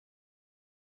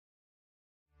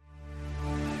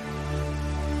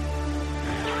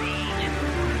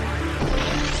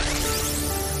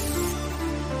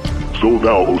So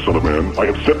thou, O son of man, I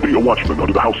have set thee a watchman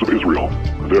unto the house of Israel.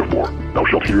 Therefore, thou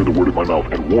shalt hear the word of my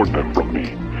mouth, and warn them from me.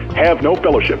 Have no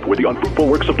fellowship with the unfruitful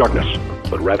works of darkness,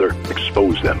 but rather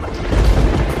expose them.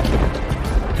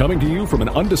 Coming to you from an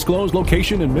undisclosed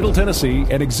location in Middle Tennessee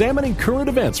and examining current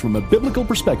events from a biblical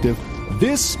perspective,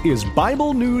 this is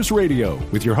Bible News Radio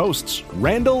with your hosts,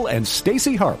 Randall and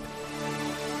Stacy Harp.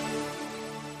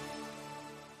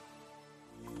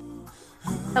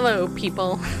 Hello,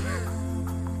 people.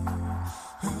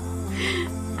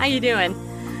 How you doing?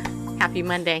 Happy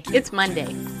Monday. It's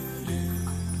Monday,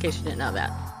 in case you didn't know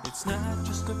that. It's not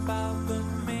just about the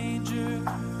manger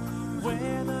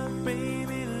where the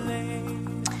baby lay.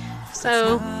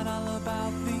 So, It's not all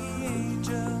about the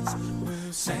angels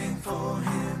who sang for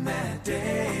him that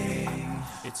day.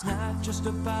 It's not just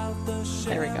about the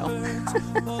there we go.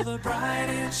 or the bright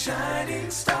and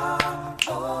shining star.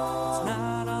 Oh, it's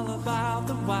not all about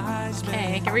the wise men.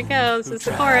 Okay, here we go. This is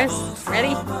the chorus. Ready?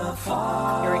 Here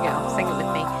we go. Sing it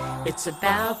with me. It's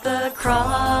about the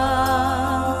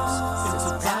cross.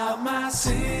 It's about my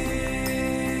sin.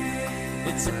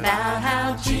 It's about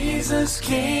how Jesus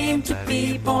came to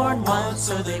be born once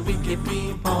so that we could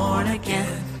be born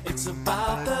again. It's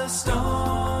about the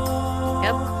stone.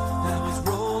 Yep. Now it's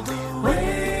rolled away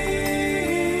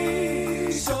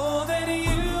so that you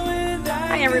and I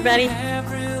Hi, everybody. can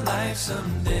have real life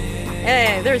someday.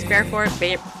 Hey, there's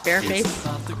Bareface. It's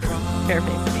about the cross.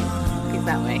 Bareface. He's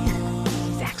that way.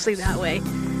 He's actually that way.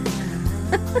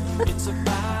 It's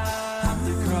about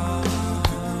the cross.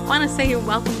 I want to say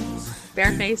welcome,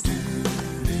 Bareface,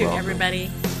 to everybody.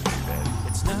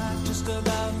 It's not just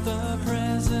about the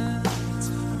presents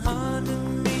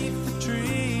underneath the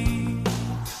tree.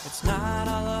 It's not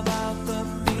all about the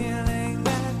feeling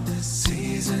that the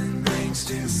season brings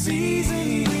to me.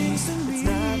 It's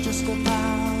not just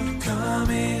about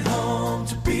coming home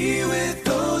to be with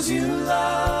those you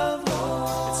love.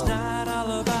 It's not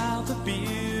all about the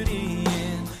beauty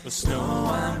in the snow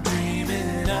I'm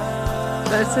dreaming of.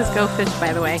 This is Go Fish,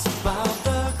 by the way. It's about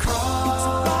the cross. It's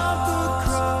about the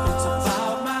cross. It's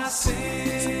about my sin.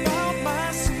 It's about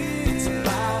my sin. It's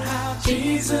about how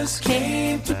Jesus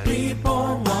came to be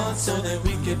born once so that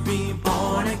we could be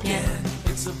born again.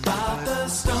 It's about the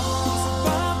stone. It's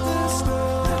about the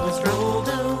stone that was rolled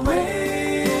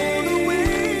away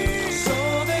so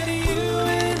that you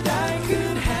and I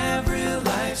could have real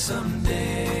life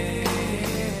someday.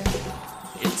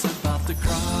 It's about the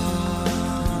cross.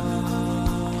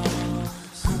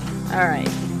 All right.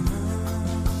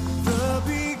 The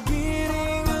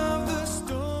beginning of the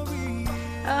story.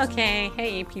 Okay.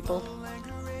 Hey, people.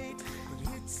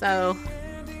 So,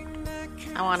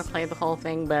 I want to play the whole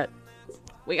thing, but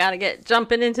we got to get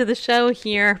jumping into the show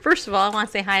here. First of all, I want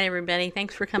to say hi to everybody.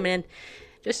 Thanks for coming in.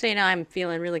 Just so you know, I'm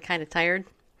feeling really kind of tired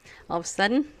all of a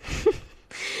sudden.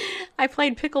 I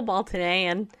played pickleball today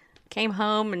and came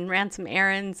home and ran some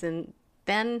errands, and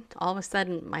then all of a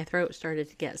sudden my throat started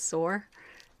to get sore.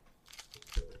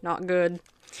 Not good.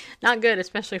 Not good,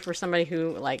 especially for somebody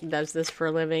who does this for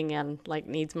a living and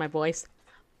needs my voice.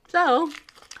 So,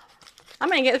 I'm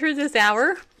going to get through this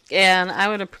hour, and I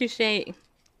would appreciate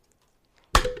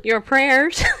your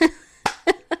prayers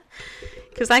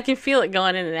because I can feel it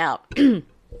going in and out.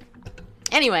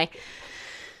 Anyway,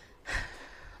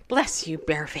 bless you,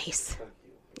 Bareface.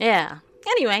 Yeah.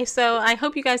 Anyway, so I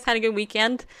hope you guys had a good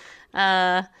weekend.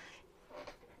 I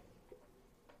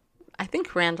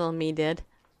think Randall and me did.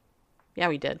 Yeah,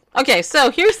 we did. Okay, so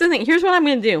here's the thing. Here's what I'm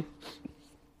going to do.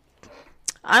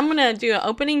 I'm going to do an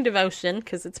opening devotion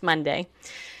because it's Monday.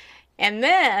 And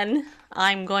then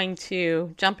I'm going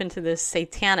to jump into this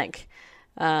Satanic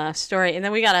story. And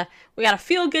then we got a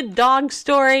feel-good dog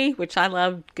story, which I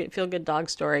love feel-good dog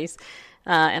stories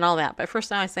and all that. But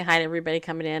first I want to say hi to everybody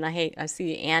coming in. I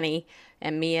see Annie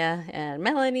and Mia and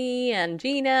Melanie and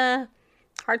Gina,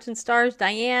 Hearts and Stars,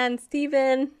 Diane,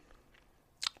 Steven.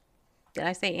 Did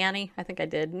I say Annie? I think I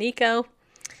did. Nico,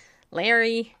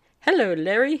 Larry. Hello,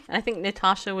 Larry. I think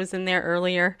Natasha was in there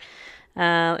earlier.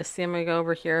 Let's see. I'm going to go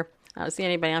over here. I don't see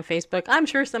anybody on Facebook. I'm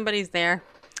sure somebody's there.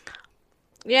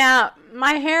 Yeah,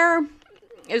 my hair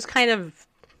is kind of...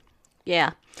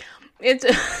 Yeah. It's...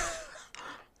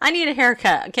 I need a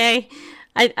haircut, okay?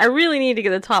 I really need to get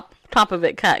the top of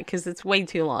it cut because it's way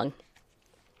too long.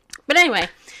 But anyway.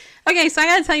 Okay, so I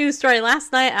got to tell you a story.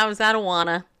 Last night I was at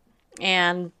Awana.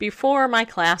 And before my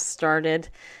class started,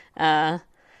 one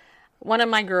of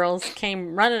my girls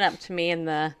came running up to me in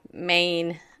the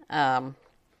main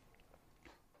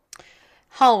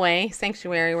hallway,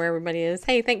 sanctuary where everybody is.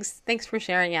 Hey, thanks for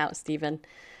sharing out, Stephen.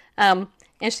 And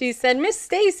she said, Miss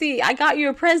Stacy, I got you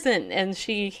a present. And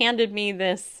she handed me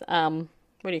this, what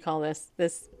do you call this?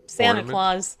 This Santa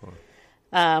Claus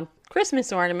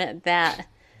Christmas ornament that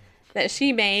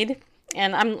she made,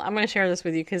 and I'm going to share this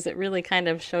with you because it really kind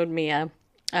of showed me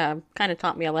kind of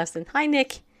taught me a lesson. Hi,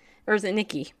 Nick, or is it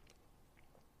Nikki?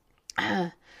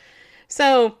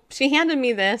 So she handed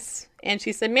me this, and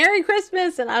she said, "Merry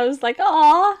Christmas," and I was like,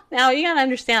 "Aw." Now you gotta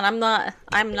understand, I'm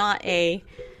not a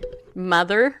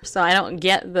mother, so I don't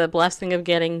get the blessing of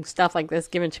getting stuff like this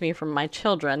given to me from my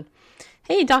children.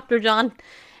 Hey, Dr. John.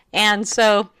 And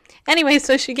so, anyway,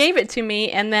 so she gave it to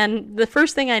me, and then the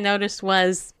first thing I noticed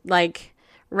was, like,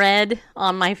 red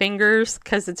on my fingers,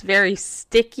 because it's very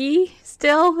sticky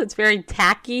still. It's very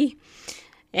tacky.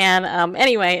 And,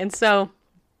 anyway, and so...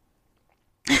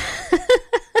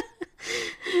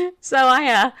 So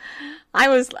I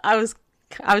was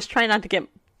trying not to get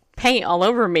paint all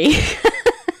over me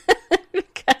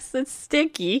because it's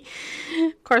sticky.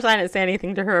 Of course, I didn't say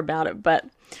anything to her about it, but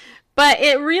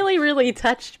it really, really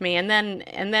touched me. And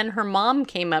then her mom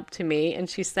came up to me and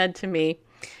she said, "Did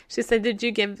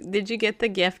you get the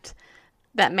gift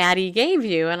that Maddie gave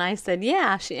you?" And I said,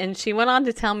 "Yeah." She went on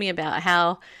to tell me about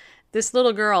how this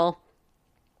little girl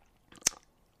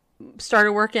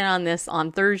started working on this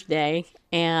on Thursday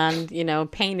and,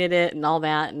 painted it and all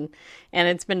that. And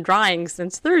it's been drying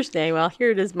since Thursday. Well,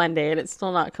 here it is Monday and it's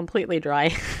still not completely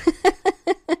dry.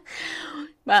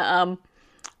 But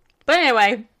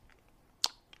anyway,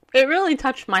 it really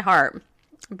touched my heart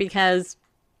because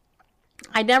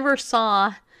I never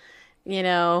saw,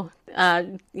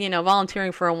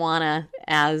 volunteering for Awana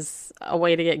as a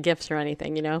way to get gifts or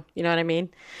anything, you know what I mean?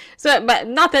 So, but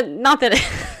not that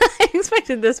I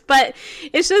expected this, but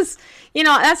it's just,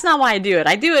 that's not why I do it.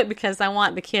 I do it because I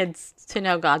want the kids to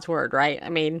know God's word, right? I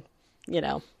mean,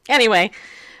 anyway,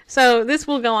 so this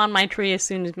will go on my tree as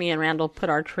soon as me and Randall put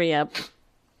our tree up.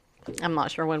 I'm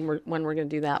not sure when we're going to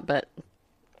do that, but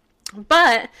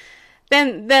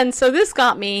then, so this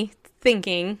got me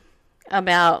thinking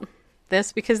about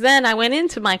this, because then I went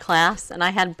into my class and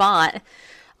I had bought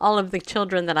all of the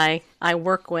children that I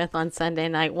work with on Sunday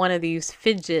night one of these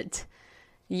fidget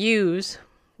U's,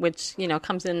 which,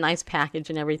 comes in a nice package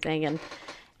and everything.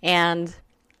 And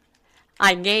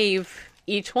I gave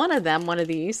each one of them one of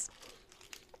these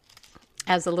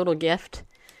as a little gift.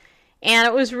 And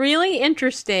it was really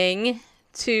interesting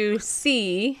to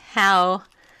see how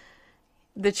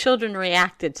the children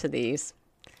reacted to these.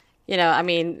 I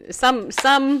mean, some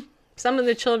of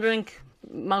the children,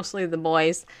 mostly the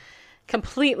boys,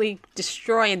 completely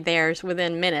destroyed theirs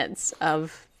within minutes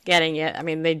of getting it. I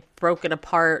mean, they broke it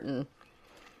apart and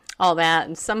all that.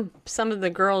 And some of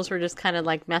the girls were just kind of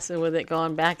like messing with it,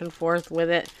 going back and forth with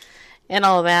it and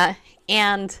all that.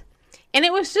 And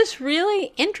it was just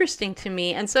really interesting to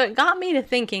me. And so it got me to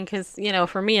thinking, because,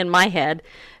 for me in my head,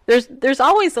 there's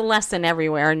always a lesson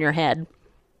everywhere in your head.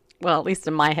 Well, at least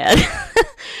in my head.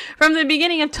 From the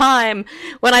beginning of time,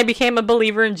 when I became a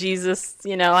believer in Jesus,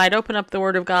 I'd open up the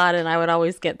Word of God and I would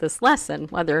always get this lesson,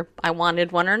 whether I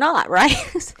wanted one or not, right?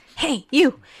 Hey,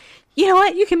 you know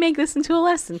what? You can make this into a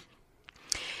lesson.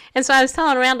 And so I was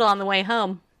telling Randall on the way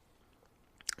home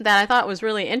that I thought it was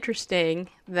really interesting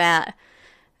that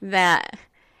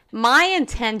my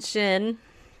intention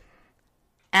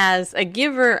as a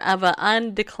giver of an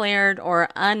undeclared or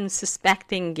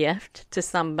unsuspecting gift to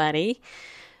somebody,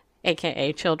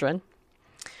 aka children,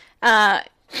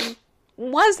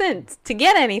 wasn't to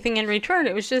get anything in return.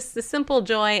 It was just the simple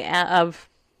joy of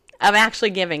actually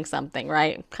giving something,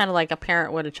 right? Kind of like a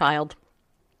parent would a child,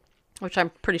 which I'm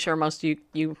pretty sure most of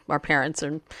you are parents,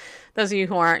 and those of you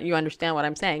who aren't, you understand what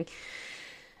I'm saying.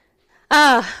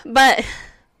 But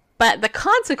the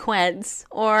consequence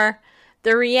or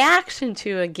the reaction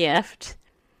to a gift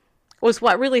was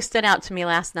what really stood out to me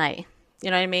last night.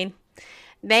 You know what I mean?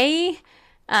 They,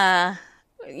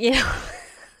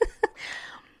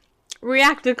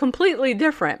 reacted completely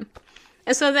different.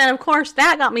 And so then, of course,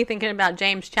 that got me thinking about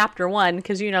James chapter 1,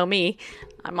 because you know me,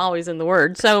 I'm always in the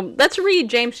Word. So let's read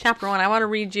James chapter 1. I want to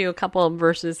read you a couple of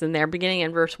verses in there, beginning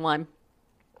in verse 1.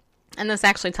 And this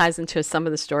actually ties into some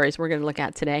of the stories we're going to look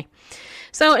at today.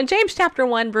 So in James chapter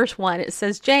 1, verse 1, it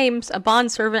says, "James, a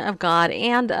bondservant of God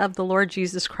and of the Lord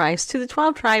Jesus Christ, to the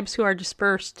 12 tribes who are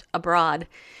dispersed abroad.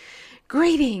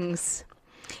 Greetings.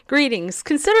 Greetings.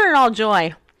 Consider it all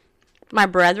joy, my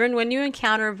brethren, when you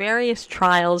encounter various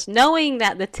trials, knowing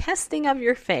that the testing of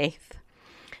your faith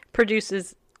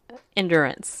produces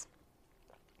endurance.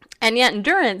 And yet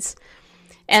endurance,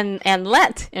 and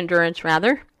let endurance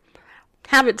rather,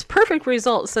 have its perfect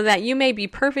result, so that you may be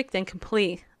perfect and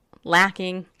complete,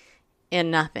 lacking in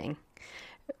nothing."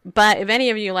 But if any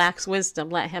of you lacks wisdom,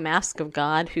 let him ask of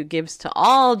God, who gives to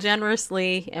all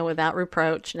generously and without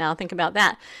reproach. Now think about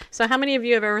that. So how many of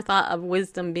you have ever thought of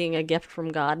wisdom being a gift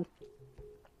from God?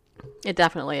 It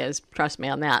definitely is. Trust me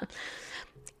on that.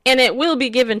 And it will be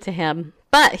given to him.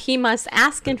 But he must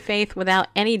ask in faith without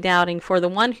any doubting, for the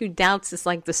one who doubts is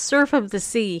like the surf of the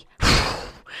sea,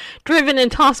 driven and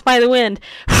tossed by the wind.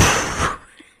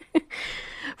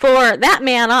 For that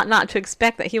man ought not to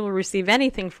expect that he will receive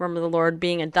anything from the Lord,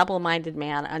 being a double-minded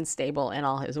man, unstable in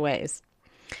all his ways.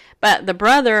 But the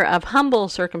brother of humble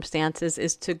circumstances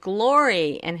is to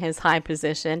glory in his high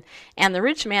position, and the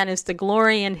rich man is to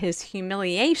glory in his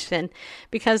humiliation,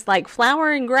 because like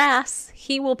flower and grass,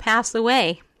 he will pass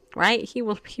away. Right? He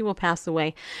will pass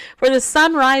away. For the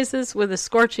sun rises with a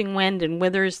scorching wind and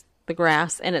withers the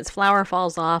grass, and its flower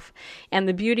falls off, and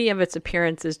the beauty of its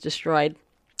appearance is destroyed.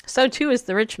 So too is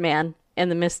the rich man in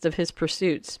the midst of his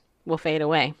pursuits will fade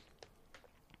away.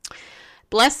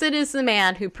 Blessed is the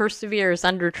man who perseveres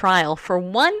under trial, for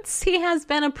once he has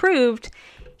been approved,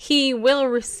 he will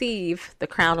receive the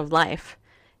crown of life.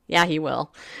 Yeah, he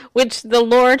will. Which the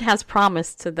Lord has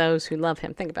promised to those who love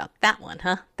him. Think about that one,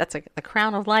 huh? That's the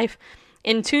crown of life.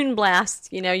 In Toon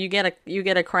Blast, you get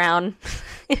a crown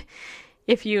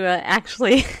if you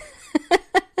actually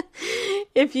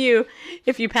if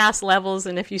you pass levels,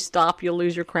 and if you stop, you'll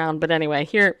lose your crown. But anyway,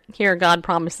 here God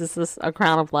promises us a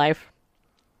crown of life.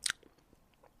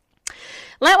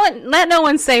 Let no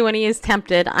one say when he is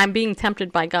tempted, I'm being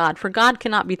tempted by God. For God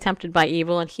cannot be tempted by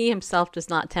evil, and he himself does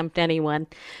not tempt anyone.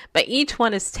 But each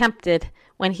one is tempted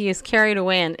when he is carried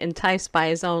away and enticed by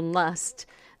his own lust.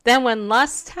 Then when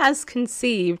lust has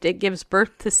conceived, it gives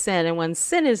birth to sin, and when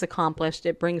sin is accomplished,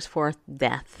 it brings forth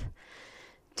death.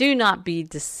 Do not be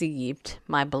deceived,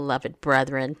 my beloved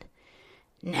brethren.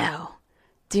 No,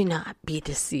 do not be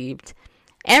deceived.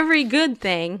 Every good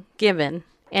thing given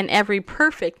and every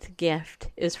perfect gift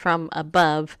is from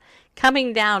above,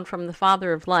 coming down from the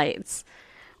Father of lights,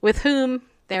 with whom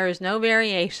there is no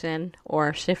variation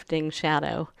or shifting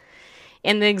shadow.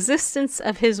 In the existence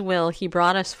of his will, he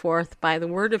brought us forth by the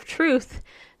word of truth,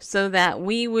 so that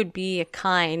we would be a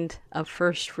kind of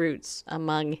first fruits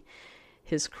among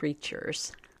his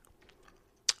creatures.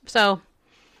 So,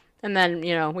 and then,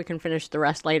 we can finish the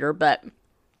rest later, but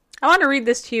I want to read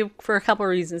this to you for a couple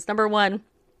of reasons. Number one,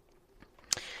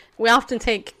 we often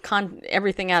take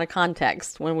everything out of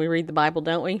context when we read the Bible,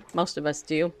 don't we? Most of us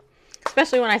do.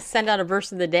 Especially when I send out a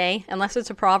verse of the day. Unless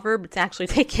it's a proverb, it's actually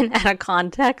taken out of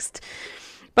context.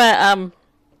 But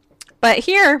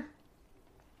here,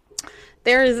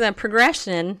 there is a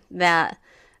progression that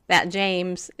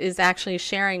James is actually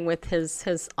sharing with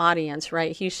his audience,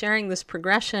 right? He's sharing this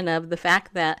progression of the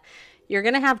fact that you're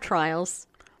going to have trials,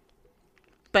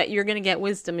 but you're going to get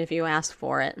wisdom if you ask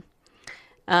for it.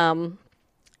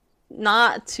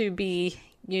 Not to be,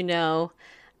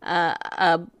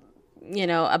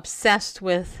 obsessed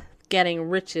with getting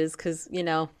riches, because,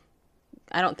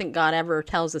 I don't think God ever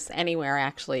tells us anywhere,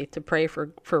 actually, to pray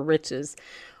for riches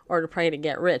or to pray to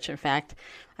get rich. In fact,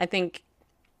 I think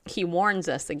he warns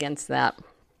us against that.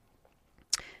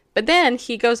 But then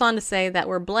he goes on to say that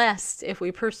we're blessed if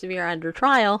we persevere under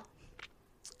trial,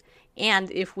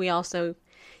 and if we also,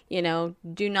 do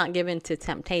not give in to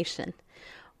temptation.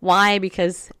 Why?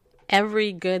 Because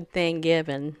every good thing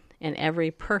given and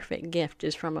every perfect gift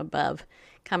is from above,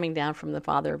 coming down from the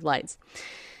Father of lights,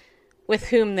 with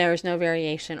whom there is no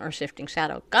variation or shifting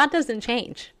shadow. God doesn't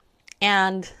change.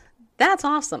 And that's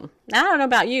awesome. Now, I don't know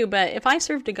about you, but if I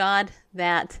served a God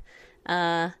that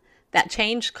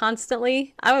changed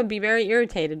constantly, I would be very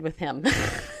irritated with him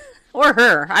or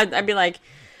her. I'd be like,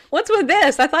 what's with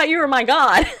this? I thought you were my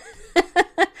God.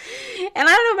 And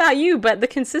I don't know about you, but the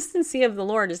consistency of the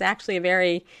Lord is actually a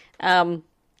very,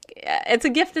 it's a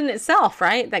gift in itself,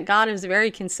 right? That God is very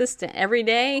consistent every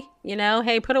day.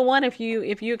 Hey, put a 1 if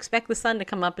you expect the sun to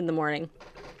come up in the morning.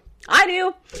 I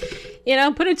do.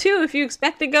 Put a 2 if you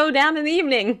expect to go down in the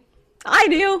evening. I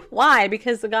do. Why?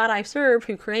 Because the God I serve,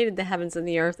 who created the heavens and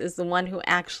the earth, is the one who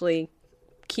actually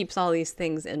keeps all these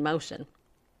things in motion.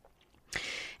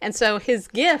 And so his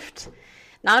gift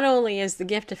not only is the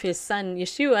gift of his son,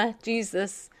 Yeshua,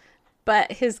 Jesus,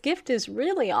 but his gift is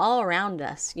really all around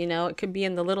us. It could be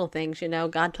in the little things.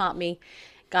 God taught me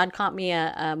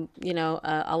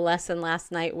a lesson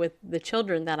last night with the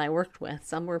children that I worked with.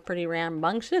 Some were pretty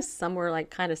rambunctious. Some were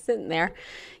like kind of sitting there.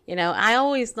 I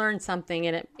always learn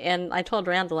something, and I told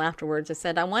Randall afterwards, I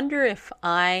said, I wonder if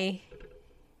and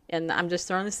I'm just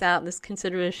throwing this out,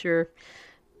 consider this your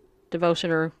devotion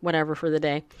or whatever for the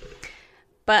day.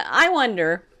 But I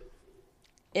wonder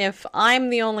if I'm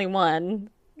the only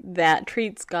one that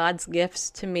treats God's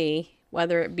gifts to me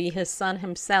whether it be his son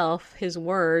himself, his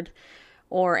word,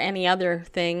 or any other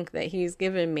thing that he's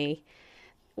given me,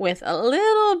 with a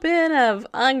little bit of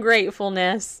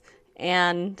ungratefulness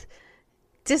and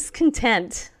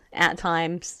discontent at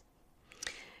times,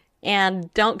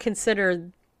 and don't consider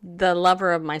the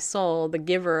lover of my soul, the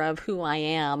giver of who I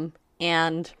am,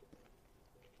 and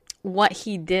what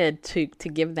he did to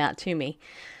give that to me.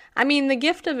 I mean, the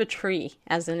gift of a tree,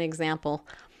 as an example.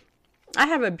 I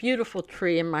have a beautiful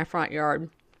tree in my front yard.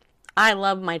 I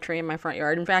love my tree in my front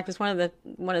yard. In fact, it's one of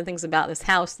the things about this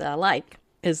house that I like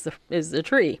is the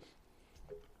tree,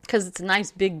 because it's a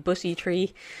nice big bushy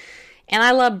tree, and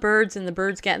I love birds and the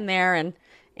birds getting there, and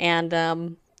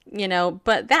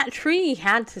but that tree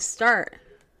had to start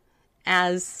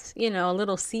as, a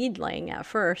little seedling at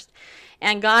first,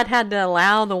 and God had to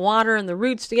allow the water and the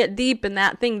roots to get deep and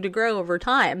that thing to grow over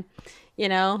time,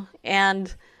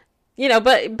 but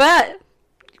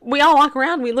we all walk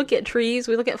around, we look at trees,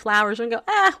 we look at flowers, and go,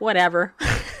 whatever.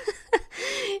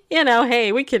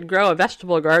 Hey, we could grow a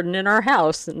vegetable garden in our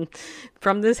house, and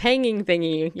from this hanging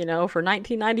thingy, for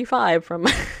 $19.95 from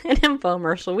an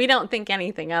infomercial. We don't think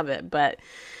anything of it, but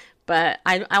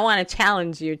I want to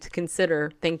challenge you to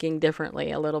consider thinking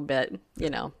differently a little bit,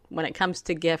 when it comes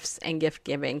to gifts and gift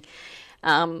giving.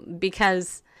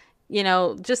 Because,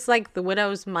 just like the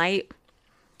widow's mite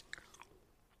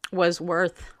was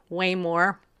worth way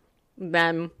more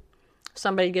than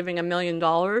somebody giving $1 million,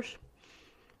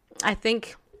 I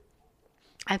think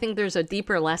there's a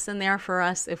deeper lesson there for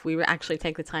us if we actually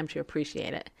take the time to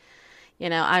appreciate it.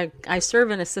 I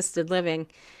serve in assisted living,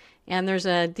 and there's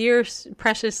a dear,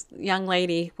 precious young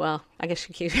lady. Well, I guess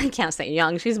I can't say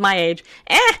young. She's my age.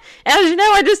 As you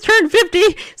know, I just turned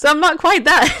 50, so I'm not quite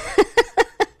that.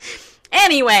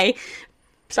 Anyway,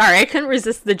 sorry, I couldn't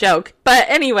resist the joke. But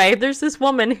anyway, there's this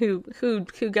woman who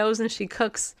goes and she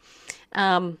cooks,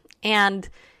 and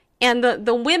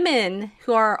the women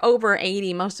who are over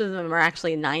 80, most of them are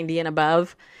actually 90 and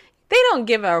above. They don't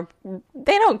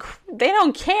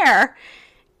care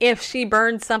if she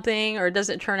burns something or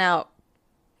doesn't turn out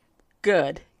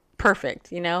good,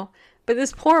 perfect, But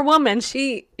this poor woman,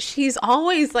 she's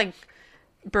always like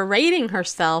berating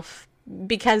herself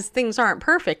because things aren't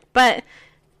perfect. But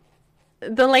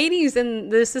the ladies in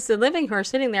the assisted living who are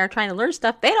sitting there trying to learn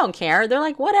stuff, they don't care. They're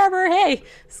like, whatever, hey,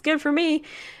 it's good for me.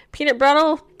 Peanut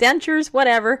brittle, dentures,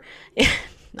 whatever. No,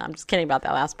 I'm just kidding about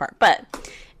that last part. But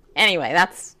anyway,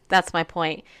 that's my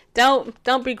point.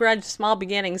 Don't begrudge small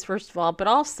beginnings, first of all, but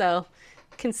also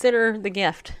consider the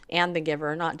gift and the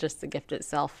giver, not just the gift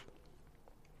itself.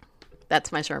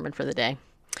 That's my sermon for the day.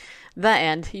 The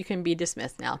end. You can be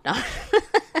dismissed now. No,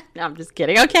 no, I'm just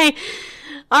kidding. Okay.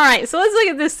 All right. So let's look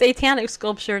at this satanic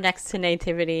sculpture next to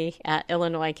Nativity at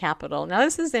Illinois Capitol. Now,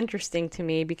 this is interesting to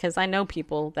me because I know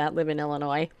people that live in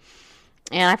Illinois,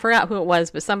 and I forgot who it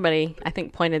was, but somebody, I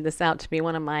think, pointed this out to me,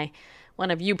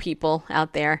 one of you people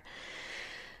out there.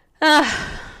 So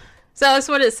that's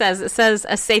what it says. It says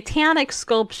a satanic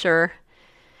sculpture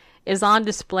is on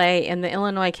display in the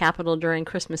Illinois Capitol during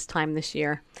Christmas time this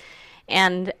year.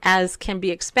 And as can be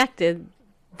expected,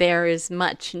 there is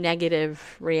much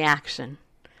negative reaction.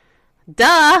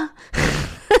 Duh!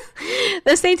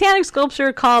 The satanic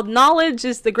sculpture, called Knowledge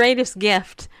is the Greatest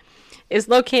Gift, is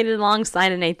located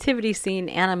alongside a nativity scene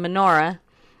and a menorah,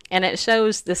 and it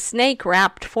shows the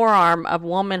snake-wrapped forearm of a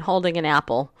woman holding an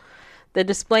apple. The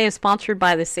display is sponsored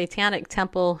by the Satanic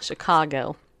Temple,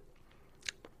 Chicago.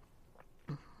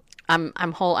 I'm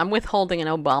withholding an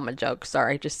Obama joke,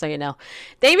 sorry, just so you know.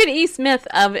 David E. Smith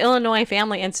of Illinois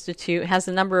Family Institute has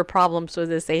a number of problems with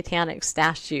the satanic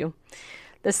statue.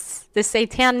 The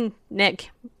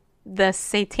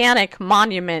satanic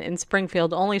monument in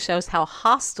Springfield only shows how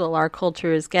hostile our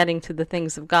culture is getting to the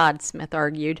things of God, Smith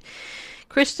argued.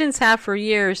 Christians have for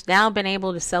years now been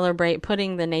able to celebrate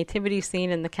putting the nativity scene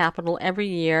in the Capitol every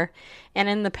year, and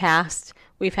in the past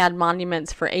we've had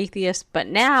monuments for atheists, but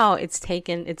now it's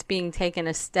being taken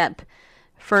a step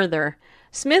further.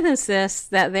 Smith insists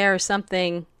that there is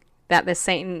something that the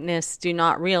Satanists do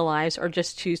not realize or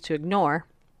just choose to ignore.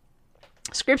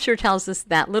 Scripture tells us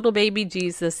that little baby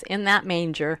Jesus in that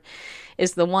manger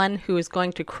is the one who is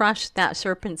going to crush that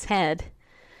serpent's head,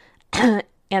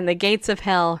 and the gates of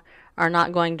hell are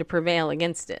not going to prevail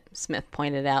against it, Smith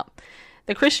pointed out.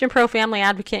 The Christian pro-family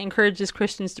advocate encourages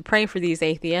Christians to pray for these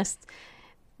atheists.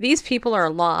 These people are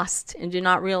lost and do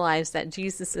not realize that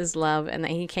Jesus is love and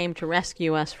that he came to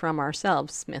rescue us from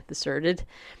ourselves, Smith asserted.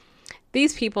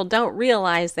 These people don't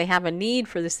realize they have a need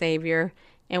for the Savior,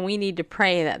 and we need to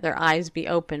pray that their eyes be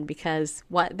open, because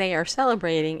what they are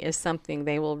celebrating is something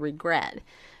they will regret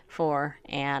for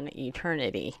an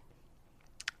eternity.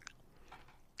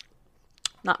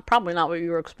 Probably not what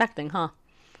you were expecting, huh?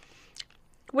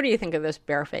 What do you think of this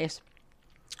bare face?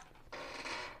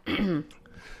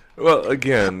 Well,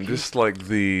 again, just like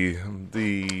the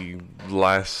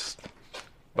last,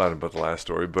 I don't know about the last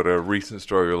story, but a recent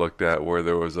story we looked at where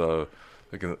there was an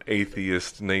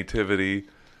atheist nativity.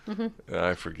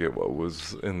 I forget what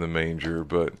was in the manger,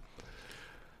 but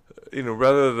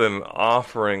rather than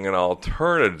offering an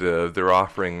alternative, they're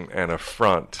offering an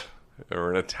affront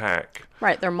or an attack.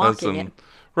 Right, they're mocking it.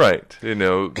 Right,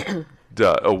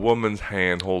 a woman's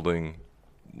hand holding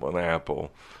an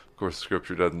apple. Of course,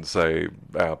 Scripture doesn't say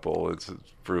apple. It's a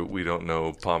fruit. We don't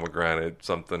know, pomegranate,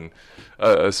 something,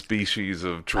 a species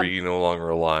of tree no longer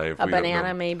alive. A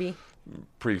banana, maybe.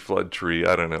 Pre-flood tree.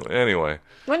 I don't know. Anyway.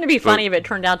 Wouldn't it be funny if it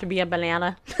turned out to be a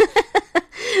banana?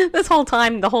 This whole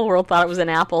time, the whole world thought it was an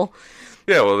apple.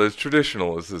 Yeah, well, there's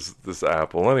traditional is this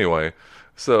apple. Anyway,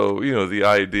 so, the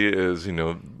idea is,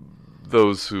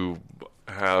 those who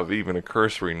have even a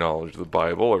cursory knowledge of the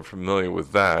Bible are familiar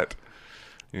with that.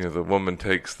 The woman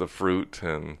takes the fruit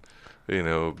and,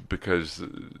 because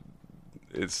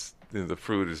it's, the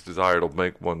fruit is desired to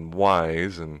make one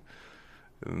wise and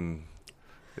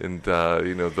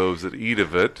those that eat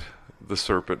of it, the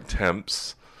serpent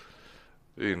tempts,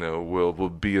 will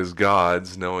be as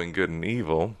gods, knowing good and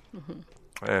evil.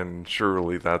 And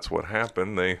surely that's what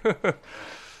happened. They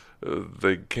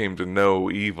came to know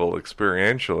evil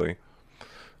experientially.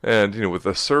 And, with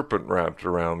a serpent wrapped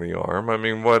around the arm, I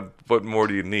mean, what more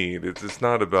do you need? It's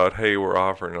not about, hey, we're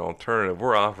offering an alternative.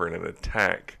 We're offering an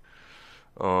attack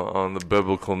on the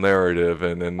biblical narrative.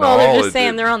 And well, they're just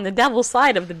saying they're on the devil's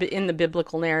side in the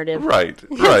biblical narrative. Right.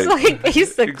 It's like,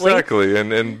 basically. Exactly.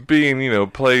 And being,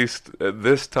 placed at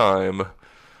this time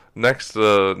next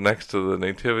to the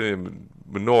Nativity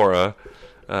menorah,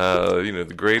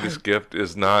 the greatest gift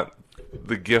is not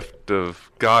the gift of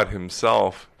God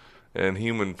himself in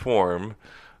human form,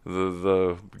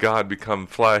 the God become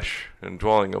flesh and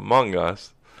dwelling among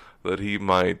us, that he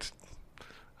might,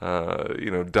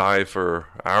 die for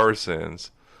our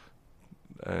sins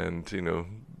and,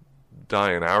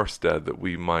 die in our stead that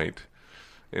we might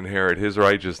inherit his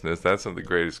righteousness. That's not the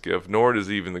greatest gift, nor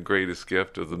is even the greatest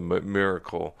gift of the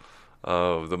miracle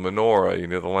of the menorah,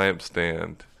 the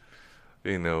lampstand,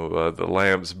 the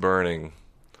lamps burning,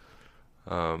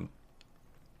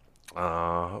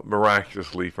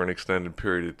 miraculously for an extended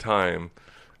period of time,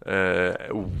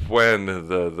 when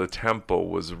the temple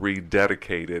was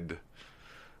rededicated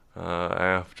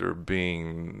after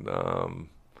being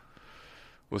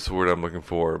what's the word I'm looking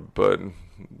for? But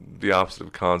the opposite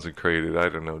of consecrated. I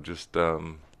don't know. Just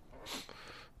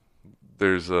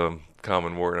there's a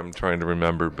common word I'm trying to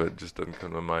remember, but it just doesn't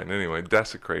come to mind. Anyway,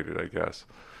 desecrated, I guess.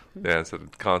 Yeah, instead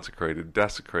of consecrated,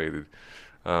 desecrated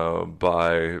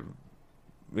by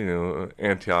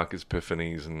Antiochus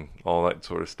Epiphanes and all that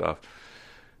sort of stuff.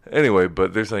 Anyway,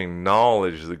 but they're saying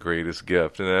knowledge is the greatest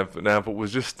gift. And if it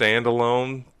was just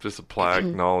standalone, just a plaque,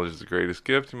 knowledge is the greatest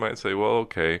gift, you might say, well,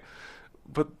 okay.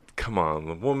 But come on,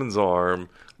 the woman's arm,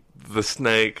 the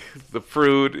snake, the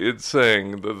fruit, it's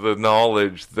saying the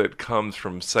knowledge that comes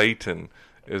from Satan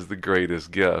is the greatest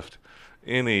gift.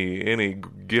 Any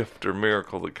gift or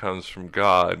miracle that comes from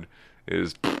God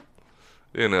is, the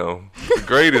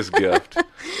greatest gift.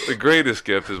 The greatest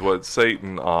gift is what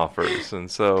Satan offers. And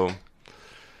so,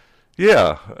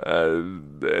 yeah,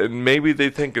 and maybe they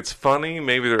think it's funny.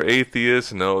 Maybe they're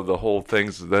atheists and know the whole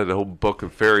book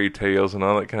of fairy tales and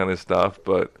all that kind of stuff.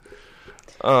 But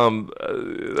as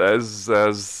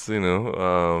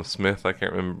Smith, I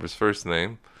can't remember his first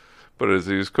name, but as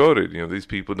he was quoted, these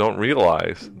people don't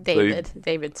realize. David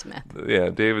Smith. Yeah,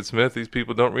 David Smith. These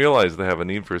people don't realize they have a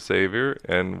need for a Savior,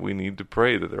 and we need to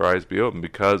pray that their eyes be open,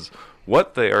 because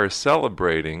what they are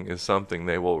celebrating is something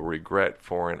they will regret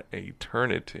for an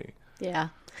eternity. Yeah.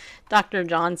 Dr.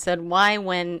 John said, why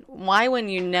when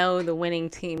you know the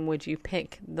winning team would you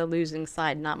pick the losing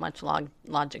side? Not much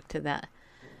logic to that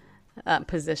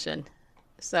position.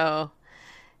 So,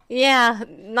 yeah,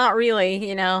 not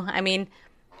really, I mean,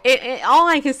 all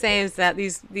I can say is that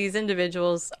these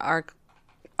individuals are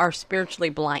spiritually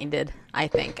blinded, I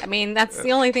think. I mean, that's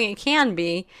the only thing it can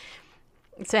be,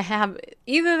 to have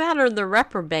either that or the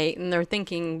reprobate, and they're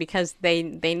thinking because they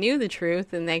knew the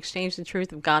truth and they exchanged the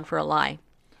truth of God for a lie.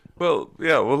 Well,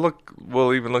 yeah,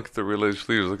 we'll even look at the religious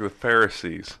leaders, look at the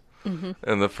Pharisees in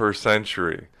the first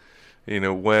century.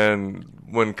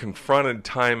 When confronted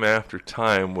time after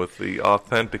time with the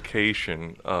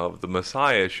authentication of the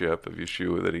messiahship of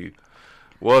Yeshua, that he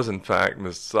was in fact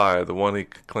Messiah, the one he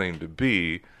claimed to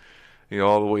be,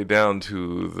 all the way down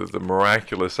to the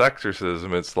miraculous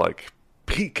exorcism, it's like,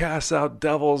 he casts out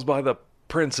devils by the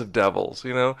prince of devils,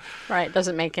 you know? Right,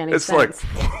 doesn't make any It's sense.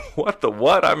 like, what the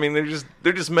what? I mean,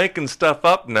 they're just making stuff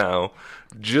up now,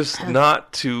 just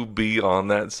not to be on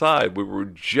that side. We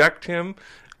reject him,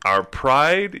 our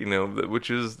pride, you know, which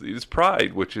is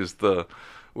pride, which is the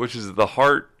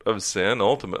heart of sin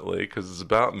ultimately, because it's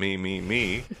about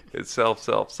me. It's self.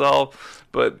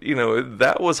 But you know,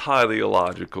 that was highly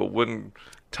illogical when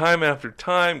time after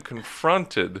time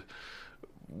confronted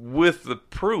with the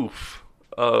proof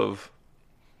of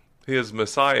his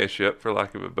messiahship, for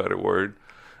lack of a better word,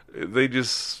 they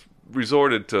just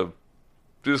resorted to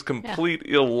just complete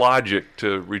illogic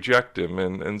to reject him.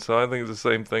 And so I think it's the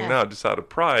same thing now, just out of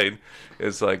pride.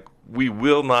 It's like, we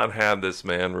will not have this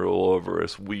man rule over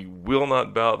us. We will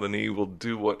not bow the knee. We'll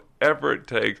do whatever it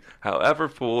takes, however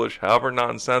foolish, however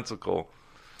nonsensical.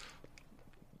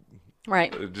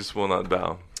 Right. It just will not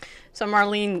bow. So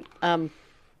Marlene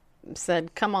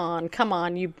said, come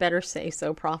on, you better say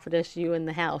so, prophetess, you in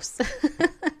the house.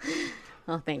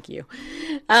 Oh, thank you.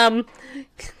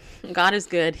 God is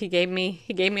good. He gave me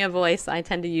a voice. I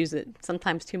tend to use it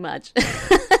sometimes too much.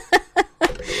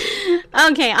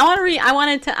 Okay, I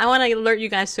want to alert you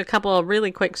guys to a couple of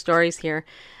really quick stories here.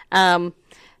 I'm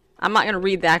not going to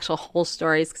read the actual whole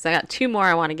stories because I got two more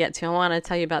I want to get to. I want to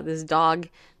tell you about this dog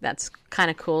that's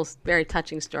kind of cool, very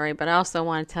touching story. But I also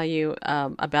want to tell you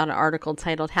about an article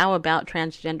titled "How About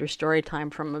Transgender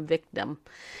Storytime from a Victim."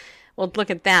 We'll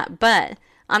look at that. But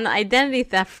on the identity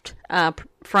theft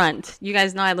front, you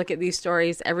guys know I look at these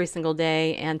stories every single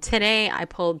day, and today I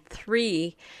pulled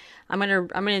 3. I'm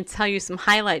gonna tell you some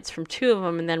highlights from 2 of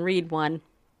them and then read one,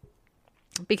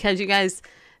 because you guys,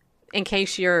 in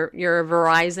case you're a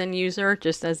Verizon user,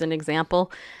 just as an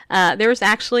example, there's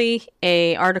actually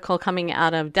a article coming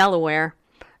out of Delaware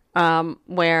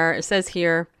where it says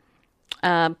here,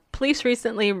 police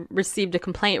recently received a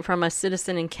complaint from a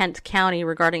citizen in Kent County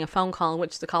regarding a phone call in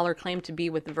which the caller claimed to be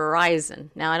with Verizon.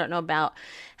 Now, I don't know about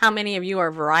how many of you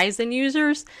are Verizon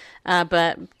users,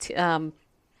 but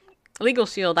Legal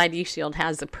Shield, ID Shield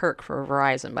has a perk for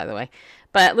Verizon, by the way.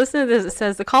 But listen to this. It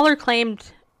says the caller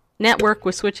claimed network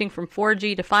was switching from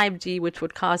 4G to 5G, which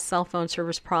would cause cell phone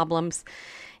service problems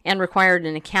and required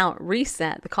an account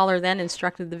reset. The caller then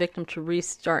instructed the victim to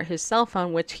restart his cell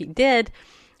phone, which he did.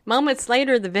 Moments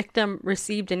later, the victim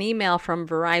received an email from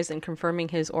Verizon confirming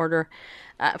his order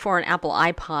for an Apple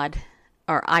iPod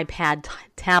or iPad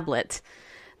tablet.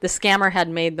 The scammer had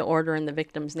made the order in the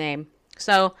victim's name.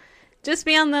 So just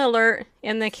be on the alert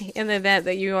in the event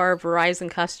that you are a Verizon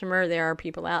customer. There are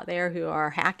people out there who are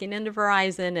hacking into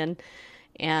Verizon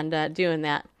and doing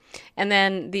that. And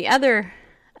then the other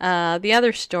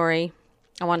story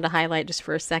I wanted to highlight just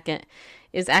for a second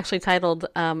is actually titled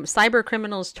 "Cyber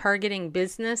Criminals Targeting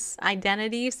Business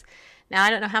Identities." Now, I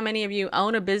don't know how many of you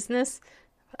own a business.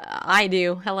 I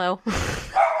do. Hello.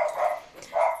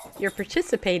 You're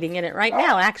participating in it right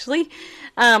now, actually.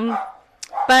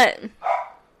 But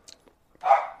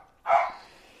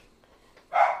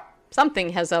something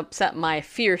has upset my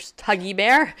fierce tuggy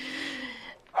bear.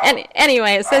 And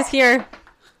anyway, it says here,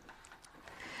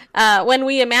 when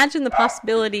we imagine the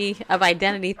possibility of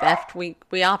identity theft,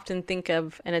 we often think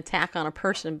of an attack on a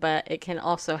person, but it can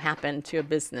also happen to a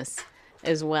business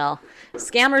as well.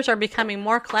 Scammers are becoming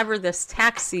more clever this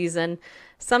tax season,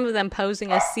 some of them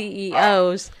posing as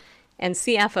CEOs and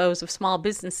CFOs of small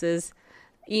businesses,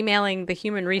 emailing the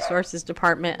human resources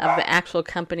department of the actual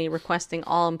company requesting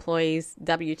all employees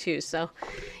W-2s. So,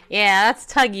 yeah,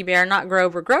 that's Tuggy Bear, not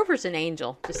Grover. Grover's an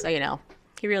angel, just so you know.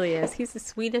 He really is. He's the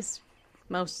sweetest,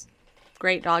 most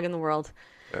great dog in the world.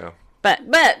 Yeah. But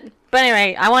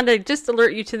anyway, I wanted to just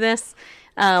alert you to this.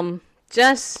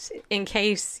 Just in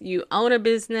case you own a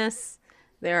business,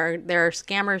 there are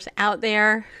scammers out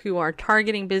there who are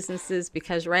targeting businesses,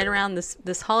 because right around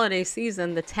this holiday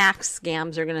season, the tax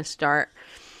scams are going to start.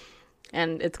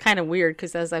 And it's kind of weird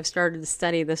because as I've started to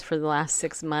study this for the last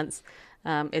 6 months,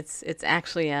 it's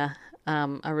actually a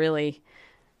really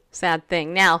sad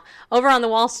thing. Now, over on the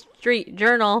Wall Street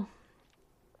Journal,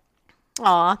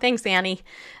 aw, thanks, Annie.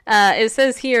 It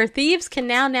says here, thieves can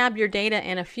now nab your data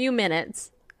in a few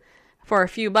minutes for a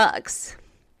few bucks.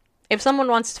 If someone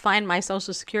wants to find my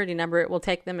social security number, it will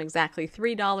take them exactly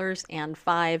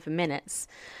 $3.05,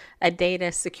 a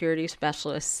data security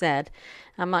specialist said.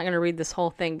 I'm not going to read this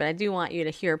whole thing, but I do want you to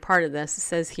hear part of this. It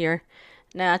says here,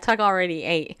 nah, Tuck already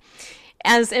ate.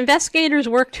 As investigators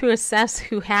work to assess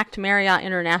who hacked Marriott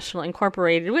International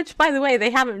Incorporated, which, by the way,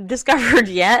 they haven't discovered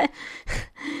yet,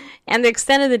 and the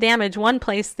extent of the damage, one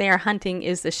place they are hunting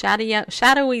is the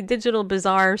shadowy digital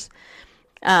bazaars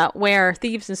where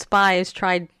thieves and spies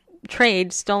trade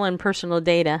stolen personal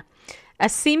data. A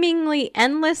seemingly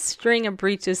endless string of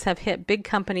breaches have hit big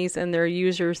companies and their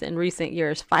users in recent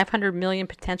years. 500 million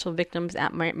potential victims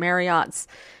at Marriott's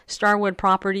Starwood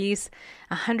properties,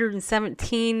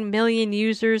 117 million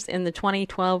users in the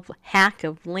 2012 hack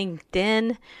of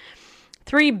LinkedIn,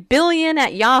 3 billion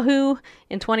at Yahoo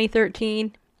in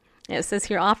 2013. It says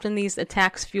here, often these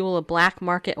attacks fuel a black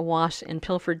market awash in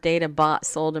pilfered data bought,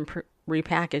 sold, and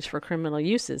repackaged for criminal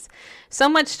uses. So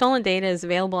much stolen data is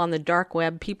available on the dark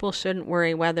web, people shouldn't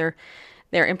worry whether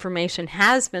their information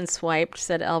has been swiped,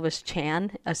 said Elvis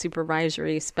Chan, a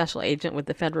supervisory special agent with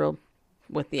the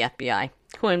FBI,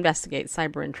 who investigates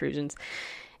cyber intrusions.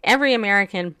 Every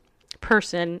American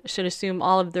person should assume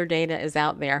all of their data is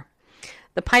out there.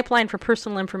 The pipeline for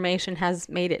personal information has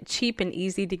made it cheap and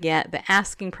easy to get. The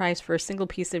asking price for a single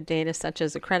piece of data, such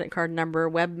as a credit card number,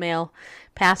 webmail,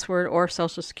 password, or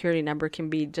social security number, can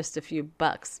be just a few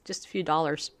bucks, just a few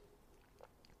dollars.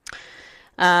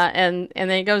 And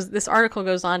then it goes. This article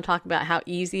goes on to talk about how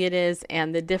easy it is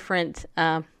and the different.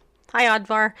 Hi,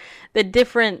 Advar. The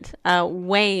different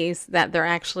ways that they're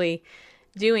actually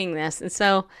doing this. And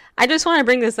so I just want to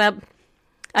bring this up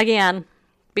again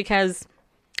because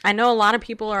I know a lot of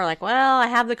people are like, well, I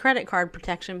have the credit card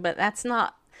protection, but that's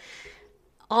not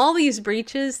all these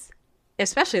breaches,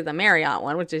 especially the Marriott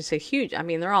one, which is a huge, I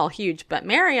mean, they're all huge, but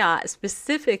Marriott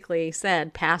specifically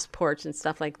said passports and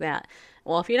stuff like that.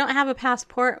 Well, if you don't have a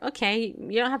passport, okay,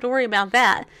 you don't have to worry about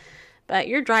that. But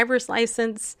your driver's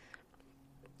license,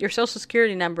 your social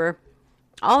security number,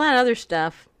 all that other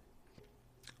stuff,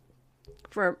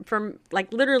 for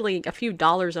like literally a few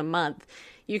dollars a month,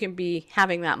 you can be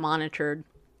having that monitored.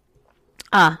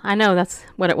 I know that's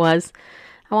what it was.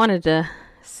 I wanted to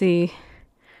see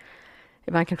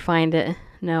if I can find it.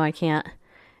 No, I can't.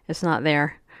 It's not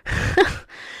there.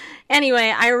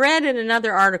 Anyway, I read in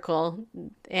another article,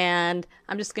 and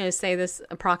I'm just going to say this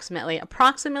approximately.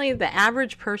 Approximately the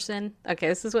average person, okay,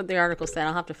 this is what the article said.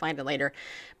 I'll have to find it later.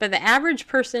 But the average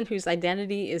person whose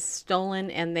identity is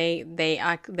stolen and they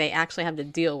actually have to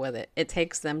deal with it, it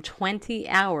takes them 20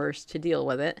 hours to deal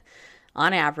with it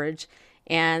on average.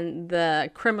 And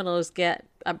the criminals get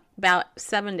about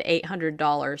 $700 to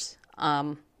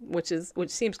 $800, which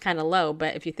seems kind of low.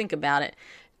 But if you think about it,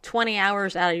 20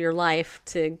 hours out of your life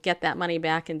to get that money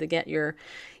back and to get your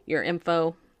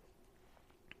info,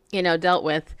 dealt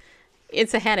with,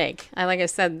 it's a headache. Like I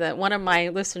said, that one of my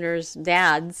listeners'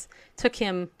 dads took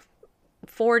him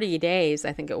 40 days,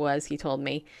 I think it was, he told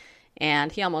me,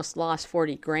 and he almost lost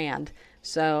 40 grand.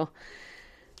 So,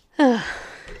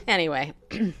 anyway.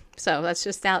 So that's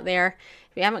just out there.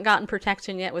 If you haven't gotten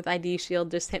protection yet with ID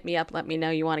Shield, just hit me up. Let me know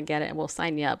you want to get it, and we'll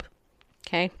sign you up.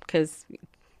 Okay? Because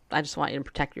I just want you to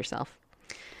protect yourself.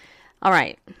 All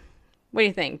right. What do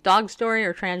you think? Dog story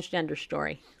or transgender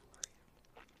story?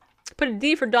 Put a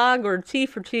D for dog or T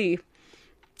for T.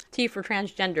 T for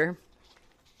transgender.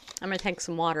 I'm going to take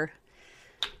some water.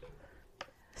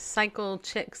 Cycle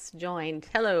Chicks joined.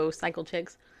 Hello, Cycle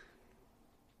Chicks.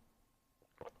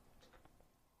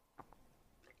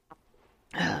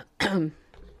 I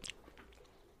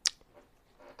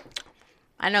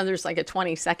know there's like a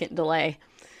 20-second delay.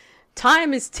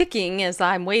 Time is ticking as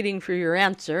I'm waiting for your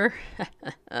answer.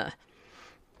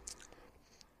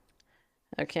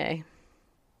 Okay.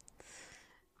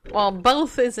 Well,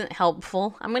 both isn't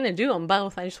helpful. I'm going to do them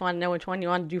both. I just want to know which one you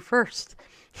want to do first.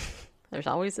 There's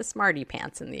always a smarty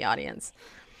pants in the audience.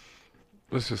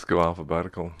 Let's just go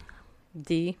alphabetical.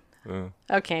 D?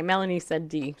 Okay, Melanie said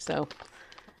D, so...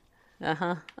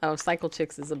 Oh, Cycle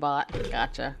Chicks is a bot.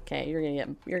 Gotcha. Okay,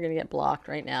 you're gonna get blocked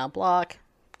right now. Block.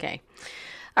 Okay.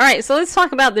 All right, so let's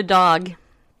talk about the dog.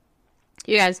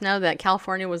 You guys know that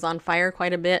California was on fire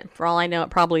quite a bit. For all I know,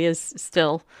 it probably is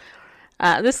still.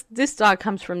 This dog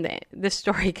comes from this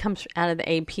story comes out of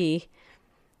the AP.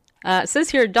 It says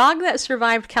here, dog that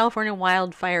survived California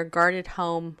wildfire guarded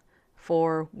home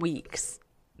for weeks.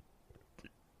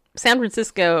 San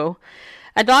Francisco.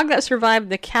 A dog that survived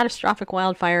the catastrophic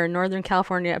wildfire in Northern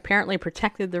California apparently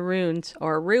protected the ruins,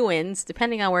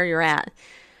 depending on where you're at,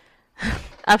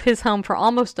 of his home for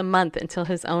almost a month until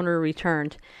his owner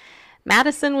returned.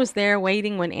 Madison was there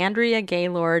waiting when Andrea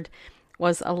Gaylord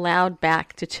was allowed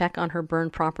back to check on her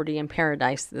burned property in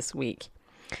Paradise this week.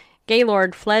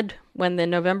 Gaylord fled when the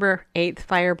November 8th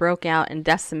fire broke out and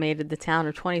decimated the town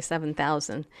of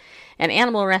 27,000. An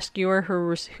animal rescuer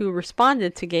who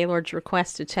responded to Gaylord's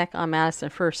request to check on Madison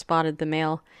first spotted the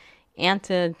male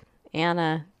Anatolian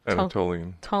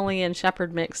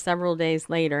Shepherd mix several days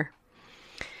later.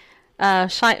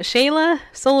 Shayla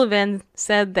Sullivan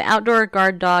said the outdoor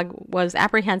guard dog was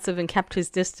apprehensive and kept his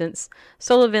distance.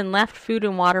 Sullivan left food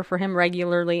and water for him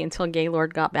regularly until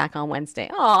Gaylord got back on Wednesday.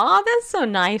 Aw, that's so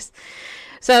nice.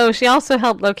 So she also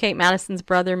helped locate Madison's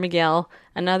brother, Miguel,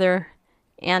 another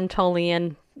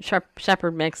Anatolian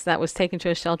shepherd mix that was taken to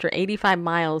a shelter 85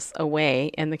 miles away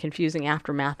in the confusing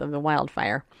aftermath of the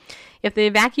wildfire. If the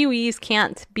evacuees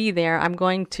can't be there, I'm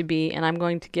going to be, and I'm not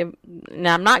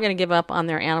going to give up on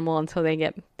their animal until they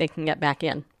can get back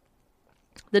in.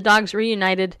 The dogs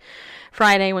reunited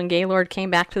Friday when Gaylord came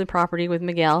back to the property with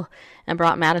Miguel and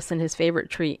brought Madison his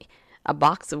favorite treat, a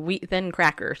box of wheat thin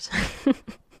crackers.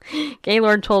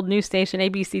 Gaylord told news station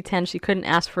ABC 10 she couldn't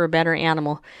ask for a better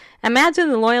animal. Imagine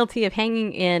the loyalty of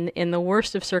hanging in the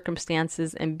worst of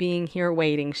circumstances and being here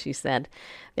waiting, she said.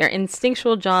 Their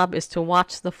instinctual job is to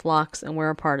watch the flocks, and we're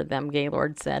a part of them,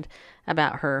 Gaylord said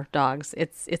about her dogs.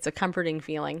 It's a comforting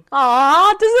feeling.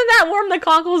 Aw, doesn't that warm the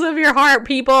cockles of your heart,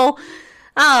 people?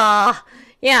 Ah,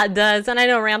 yeah, it does. And I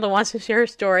know Randall wants to share a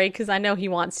story because I know he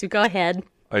wants to. Go ahead.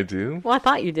 I do? Well, I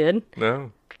thought you did.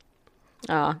 No.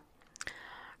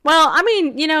 Well, I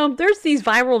mean, there's these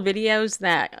viral videos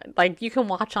that, like, you can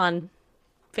watch on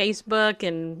Facebook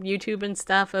and YouTube and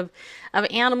stuff of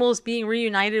animals being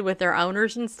reunited with their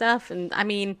owners and stuff. And, I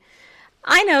mean,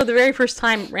 I know the very first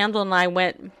time Randall and I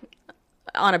went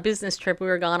on a business trip, we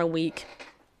were gone a week,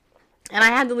 and I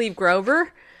had to leave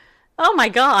Grover. Oh, my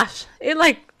gosh. It,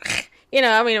 like,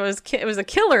 I mean, it was a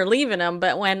killer leaving him,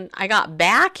 but when I got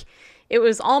back, it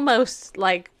was almost,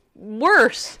 like,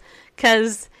 worse,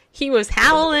 because he was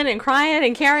howling and crying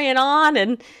and carrying on,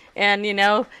 and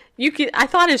I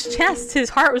thought his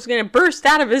heart was going to burst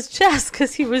out of his chest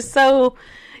because he was so,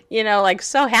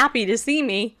 so happy to see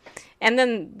me. And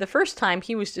then the first time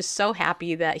he was just so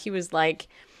happy that he was like,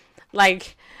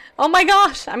 oh my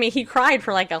gosh. I mean, he cried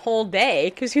for like a whole day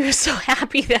because he was so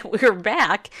happy that we were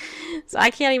back. So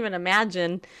I can't even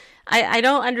imagine. I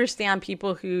don't understand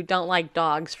people who don't like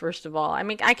dogs, first of all. I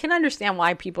mean, I can understand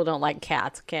why people don't like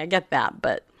cats. Okay, I get that,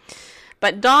 but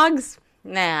dogs,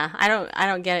 nah, I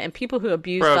don't get it. And people who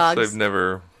abuse Perhaps dogs, they've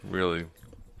never really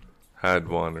had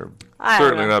one, or I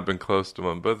certainly don't know. not been close to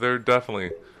one. But they're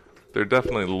definitely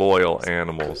loyal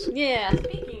animals. Yeah.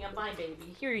 Speaking of my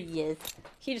baby, here he is.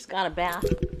 He just got a bath.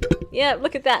 Yeah,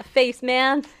 look at that face,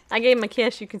 man. I gave him a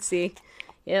kiss. You can see.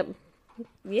 Yep.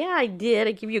 Yeah, I did.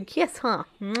 I give you a kiss, huh?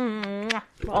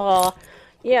 Oh,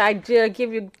 yeah, I did. I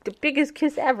give you the biggest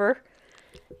kiss ever.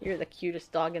 You're the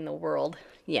cutest dog in the world.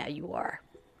 Yeah, you are.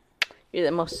 You're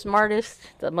the most smartest,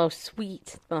 the most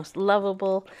sweet, the most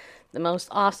lovable, the most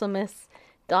awesomest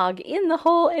dog in the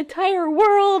whole entire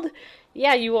world.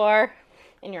 Yeah, you are.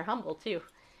 And you're humble, too.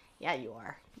 Yeah, you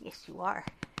are. Yes, you are.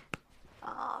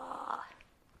 Ah,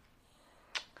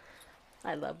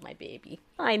 I love my baby.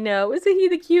 I know. Isn't he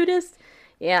the cutest?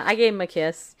 Yeah, I gave him a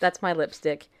kiss. That's my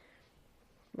lipstick.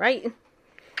 Right?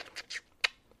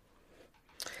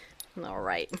 All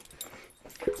right.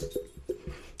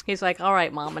 He's like, all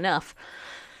right, Mom, enough.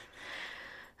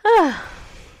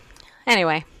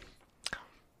 Anyway.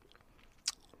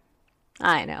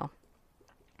 I know.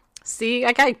 See,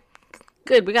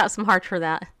 good. We got some heart for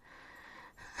that.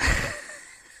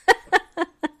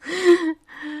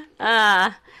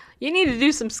 You need to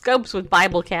do some scopes with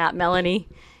Bible Cat, Melanie.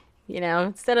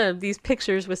 Instead of these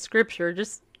pictures with scripture,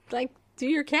 just, do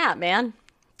your cat, man.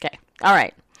 Okay. All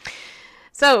right.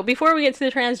 So, before we get to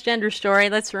the transgender story,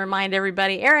 let's remind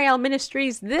everybody, Ariel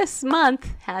Ministries this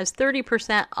month has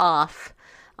 30% off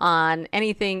on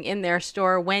anything in their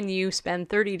store. When you spend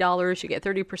 $30, you get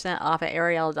 30% off at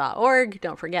ariel.org.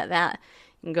 Don't forget that.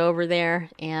 You can go over there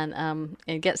and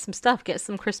get some stuff, get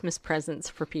some Christmas presents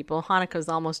for people. Hanukkah's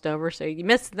almost over, so you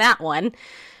missed that one.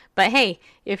 But hey,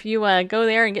 if you go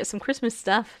there and get some Christmas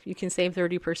stuff, you can save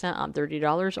 30% on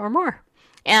 $30 or more.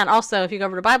 And also, if you go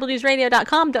over to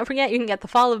BibleNewsRadio.com, don't forget you can get the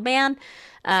Fall of Man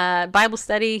Bible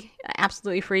study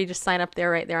absolutely free. Just sign up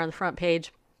there, right there on the front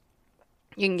page.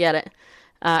 You can get it,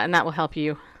 and that will help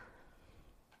you.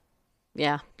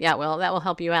 Yeah, well, that will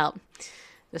help you out.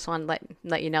 Just want to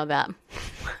let you know that.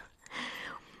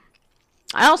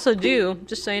 I also do,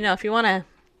 just so you know, if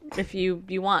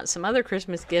you want some other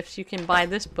Christmas gifts, you can buy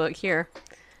this book here.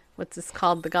 What's this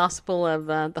called? The Gospel of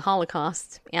the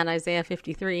Holocaust and Isaiah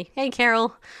 53. Hey,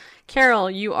 Carol.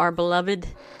 Carol, you are beloved.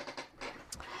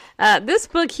 This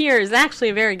book here is actually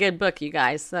a very good book, you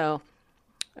guys. So,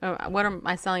 what am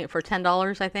I selling it for?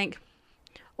 $10, I think?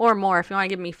 Or more if you want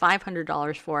to give me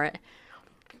 $500 for it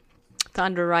to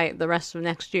underwrite the rest of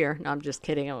next year. No, I'm just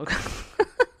kidding.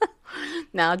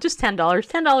 No, just $10.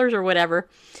 $10 or whatever.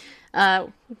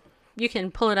 You can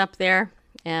pull it up there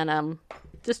and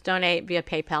just donate via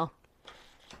PayPal.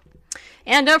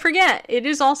 And don't forget, it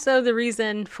is also the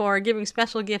reason for giving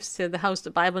special gifts to the host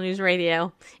of Bible News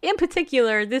Radio. In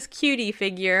particular, this cutie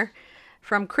figure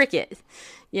from Cricket.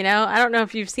 You know, I don't know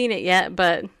if you've seen it yet,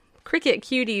 but Cricket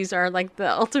cuties are like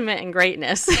the ultimate in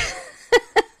greatness.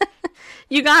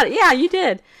 You got it. Yeah, you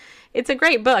did. It's a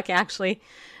great book, actually.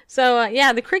 So,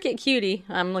 yeah, the Cricket cutie.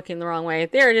 I'm looking the wrong way.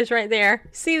 There it is right there.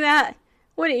 See that?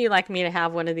 Wouldn't you like me to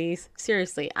have one of these?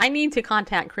 Seriously, I need to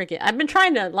contact Cricket. I've been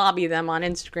trying to lobby them on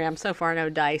Instagram. So far, no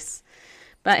dice.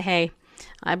 But hey,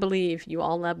 I believe you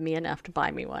all love me enough to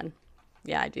buy me one.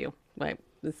 Yeah, I do. Wait,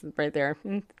 this is right there.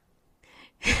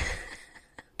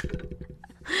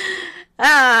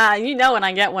 You know when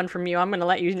I get one from you, I'm going to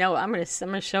let you know. I'm going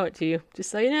to show it to you. Just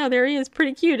so you know, there he is.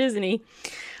 Pretty cute, isn't he?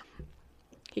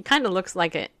 He kind of looks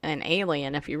like an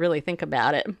alien if you really think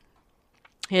about it.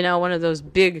 You know, one of those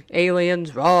big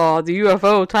aliens, the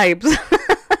UFO types.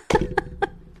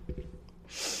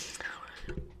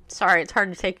 Sorry, it's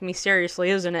hard to take me seriously,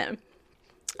 isn't it?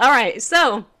 All right,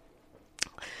 so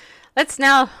let's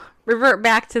now revert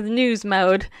back to the news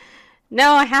mode.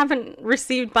 No, I haven't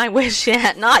received my wish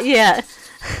yet. Not yet.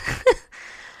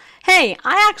 Hey,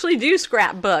 I actually do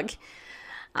scrapbook.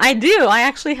 I do. I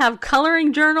actually have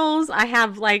coloring journals. I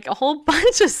have like a whole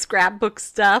bunch of scrapbook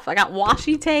stuff. I got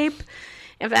washi tape.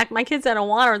 In fact, my kids out of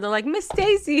water, they're like, Miss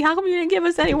Stacy, how come you didn't give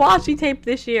us any washi tape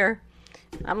this year?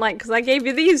 I'm like, because I gave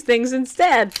you these things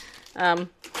instead. But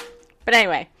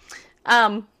anyway.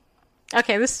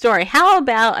 Okay, this story. How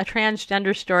about a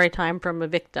transgender story time from a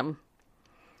victim?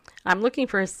 I'm looking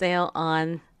for a sale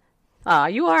on...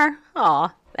 you are?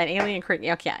 An alien critic.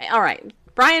 Okay, all right.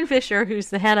 Brian Fisher, who's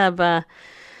the head of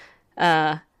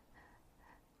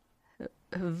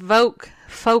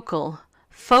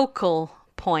Focal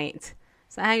Point.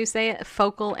 Is that how you say it?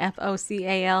 Focal,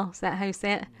 F-O-C-A-L. Is that how you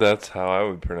say it? That's how I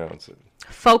would pronounce it.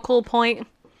 Focal Point.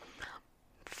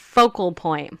 Focal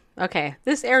Point. Okay,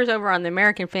 this airs over on the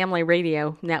American Family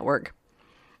Radio Network.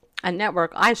 A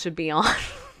network I should be on.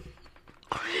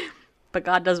 But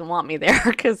God doesn't want me there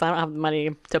because I don't have the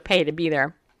money to pay to be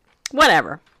there.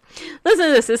 Whatever. Listen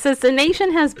to this. It says the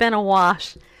nation has been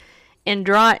awash in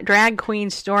drag queen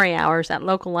story hours at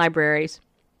local libraries.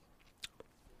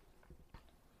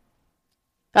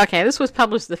 Okay, this was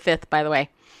published the 5th, by the way.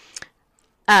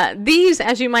 These,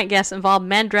 as you might guess, involve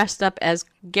men dressed up as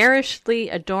garishly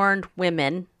adorned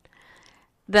women.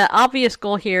 The obvious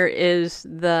goal here is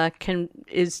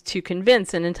to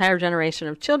convince an entire generation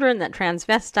of children that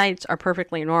transvestites are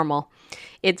perfectly normal.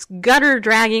 It's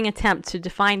gutter-dragging attempt to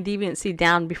define deviancy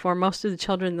down before most of the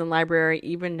children in the library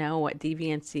even know what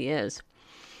deviancy is.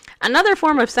 Another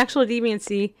form of sexual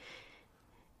deviancy,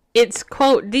 it's,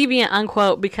 quote, deviant,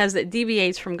 unquote, because it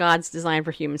deviates from God's design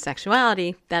for human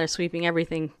sexuality, that is sweeping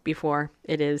everything before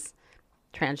it is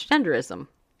transgenderism.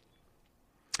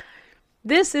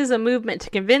 This is a movement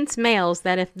to convince males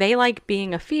that if they like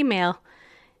being a female,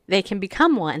 they can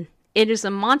become one. It is a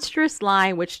monstrous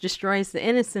lie which destroys the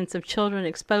innocence of children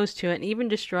exposed to it and even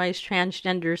destroys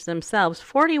transgenders themselves,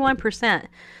 41%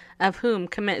 of whom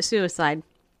commit suicide.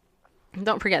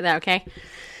 Don't forget that, okay?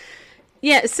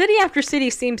 Yet, city after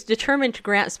city seems determined to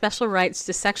grant special rights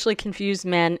to sexually confused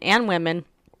men and women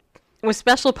with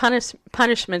special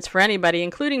punishments for anybody,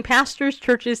 including pastors,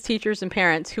 churches, teachers, and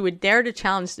parents who would dare to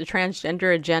challenge the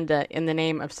transgender agenda in the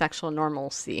name of sexual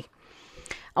normalcy.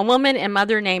 A woman and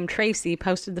mother named Tracy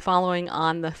posted the following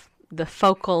on the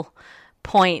Focal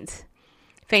Point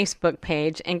Facebook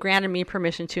page and granted me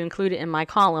permission to include it in my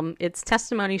column. It's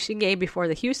testimony she gave before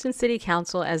the Houston City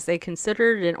Council as they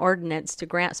considered an ordinance to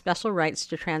grant special rights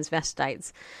to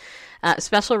transvestites.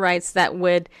 Special rights that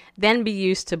would then be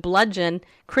used to bludgeon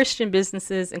Christian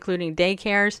businesses, including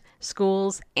daycares,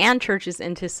 schools, and churches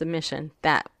into submission.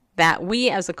 That we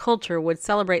as a culture would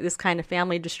celebrate this kind of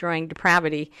family-destroying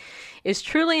depravity is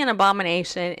truly an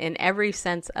abomination in every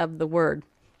sense of the word.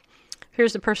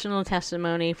 Here's a personal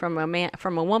testimony from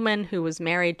a woman who was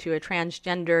married to a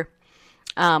transgender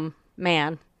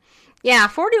man. Yeah,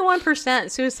 41%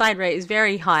 suicide rate is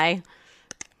very high.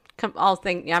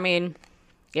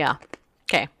 Yeah.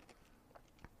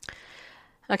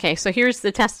 Okay, so here's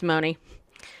the testimony.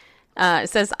 It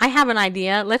says, I have an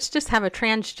idea. Let's just have a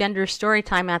transgender story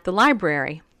time at the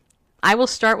library. I will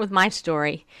start with my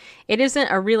story. It isn't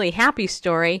a really happy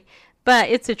story, but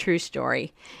it's a true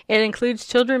story. It includes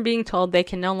children being told they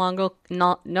can no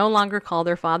longer call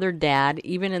their father dad,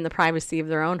 even in the privacy of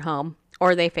their own home,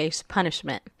 or they face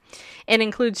punishment. It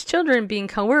includes children being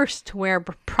coerced to wear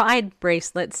pride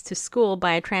bracelets to school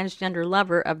by a transgender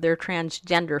lover of their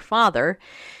transgender father.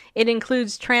 It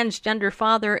includes transgender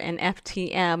father and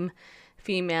FTM,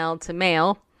 female to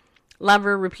male,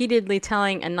 lover repeatedly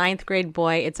telling a 9th grade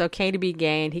boy it's okay to be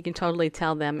gay and he can totally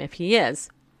tell them if he is.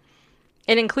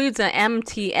 It includes an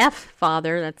MTF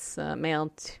father, that's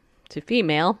male to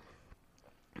female,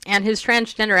 and his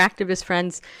transgender activist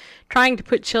friends trying to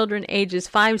put children ages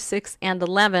 5, 6, and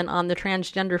 11 on the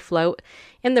transgender float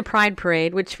in the Pride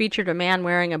Parade, which featured a man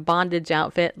wearing a bondage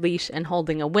outfit, leash, and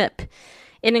holding a whip.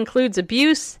 It includes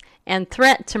abuse and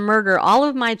threat to murder all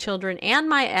of my children and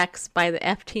my ex by the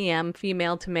FTM,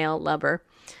 female-to-male lover,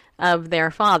 of their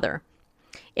father.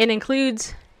 It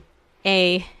includes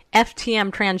a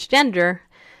FTM transgender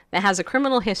that has a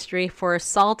criminal history for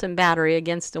assault and battery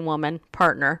against a woman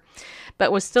partner,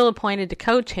 but was still appointed to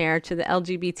co-chair to the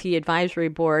LGBT advisory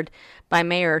board by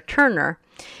Mayor Turner.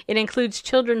 It includes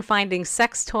children finding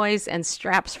sex toys and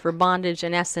straps for bondage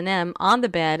and S&M on the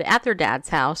bed at their dad's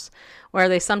house, where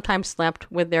they sometimes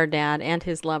slept with their dad and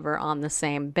his lover on the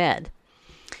same bed.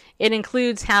 It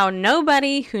includes how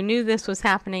nobody who knew this was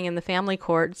happening in the family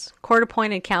courts,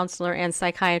 court-appointed counselor and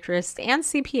psychiatrist, and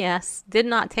CPS did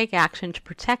not take action to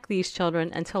protect these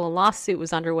children until a lawsuit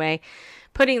was underway,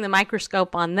 putting the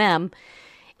microscope on them.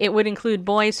 It would include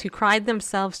boys who cried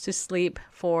themselves to sleep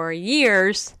for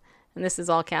years, and this is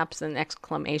all caps and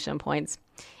exclamation points.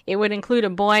 It would include a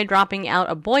boy dropping out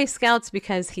of Boy Scouts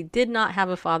because he did not have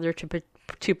a father to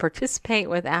participate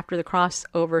with after the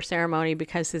crossover ceremony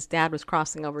because his dad was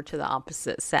crossing over to the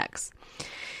opposite sex.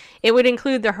 It would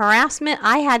include the harassment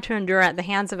I had to endure at the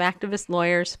hands of activist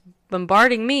lawyers,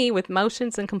 bombarding me with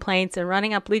motions and complaints and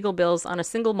running up legal bills on a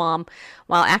single mom,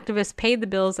 while activists paid the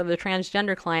bills of the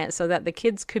transgender client so that the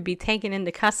kids could be taken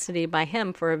into custody by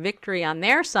him for a victory on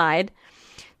their side,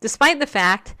 despite the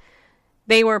fact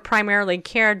they were primarily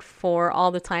cared for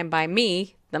all the time by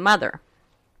me, the mother.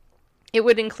 It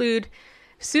would include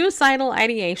suicidal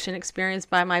ideation experienced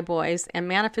by my boys and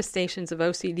manifestations of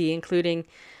OCD, including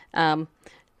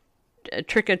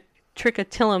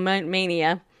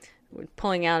trichotillomania,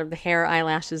 pulling out of the hair,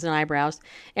 eyelashes, and eyebrows,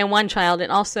 and one child,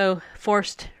 and also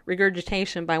forced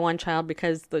regurgitation by one child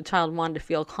because the child wanted to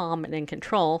feel calm and in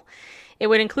control. It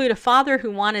would include a father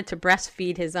who wanted to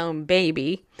breastfeed his own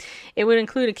baby. It would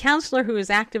include a counselor who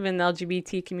is active in the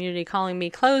LGBT community calling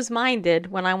me closed-minded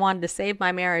when I wanted to save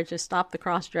my marriage and stop the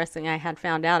cross-dressing I had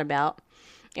found out about.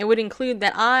 It would include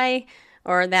that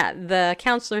the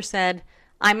counselor said,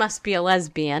 I must be a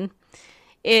lesbian.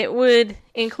 It would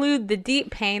include the deep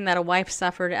pain that a wife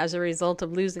suffered as a result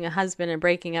of losing a husband and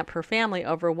breaking up her family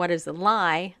over what is a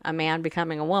lie, a man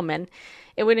becoming a woman.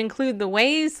 It would include the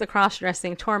ways the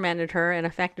cross-dressing tormented her and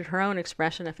affected her own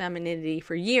expression of femininity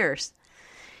for years.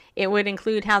 It would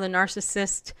include how the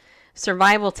narcissist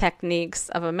survival techniques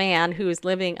of a man who is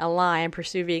living a lie and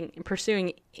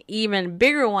pursuing even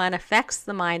bigger one affects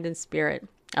the mind and spirit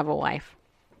of a wife.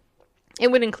 It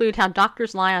would include how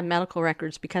doctors lie on medical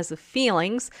records because of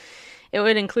feelings. It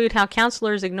would include how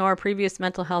counselors ignore previous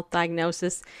mental health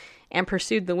diagnosis and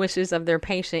pursued the wishes of their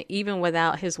patient even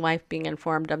without his wife being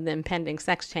informed of the impending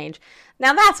sex change.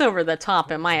 Now that's over the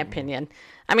top in my opinion.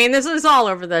 I mean, this is all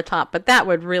over the top, but that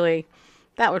would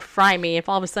fry me if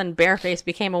all of a sudden Bareface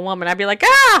became a woman. I'd be like,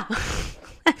 ah!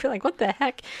 I'd be like, what the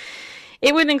heck?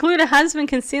 It would include a husband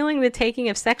concealing the taking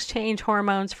of sex change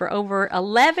hormones for over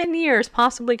 11 years,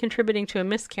 possibly contributing to a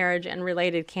miscarriage and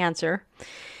related cancer.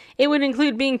 It would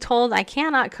include being told I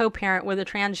cannot co-parent with a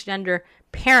transgender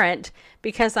parent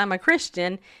because I'm a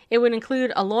Christian. It would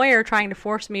include a lawyer trying to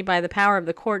force me by the power of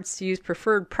the courts to use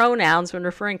preferred pronouns when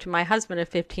referring to my husband of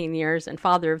 15 years and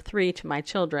father of 3 to my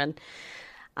children.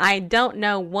 I don't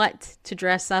know what to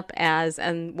dress up as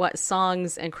and what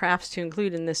songs and crafts to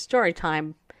include in this story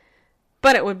time,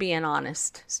 but it would be an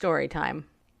honest story time.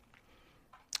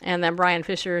 And then Brian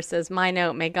Fisher says, my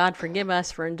note, may God forgive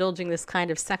us for indulging this kind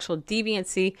of sexual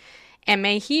deviancy, and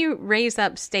may he raise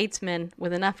up statesmen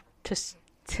with enough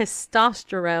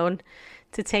testosterone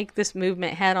to take this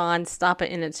movement head on, stop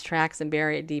it in its tracks, and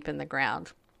bury it deep in the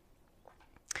ground.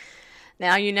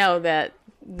 Now you know that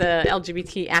the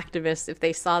LGBT activists, if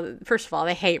they saw, first of all,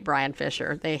 they hate Brian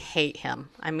Fisher. They hate him.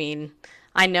 I mean,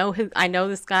 I know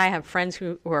this guy. I have friends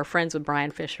who are friends with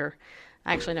Brian Fisher.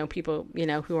 I actually know people,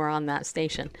 who are on that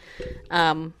station.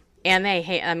 And they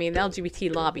hate, the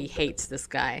LGBT lobby hates this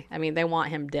guy. I mean, they want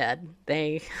him dead.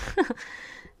 Yeah.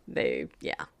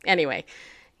 Anyway.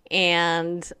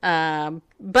 And,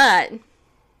 but,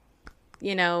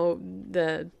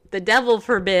 the devil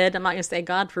forbid, I'm not going to say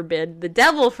God forbid, the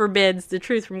devil forbids the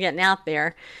truth from getting out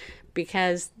there,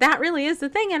 because that really is the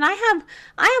thing. And I have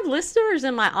listeners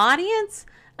in my audience.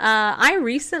 I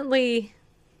recently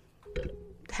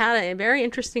had a very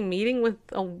interesting meeting with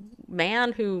a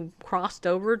man who crossed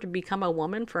over to become a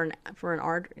woman for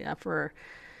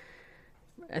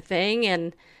thing,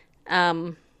 and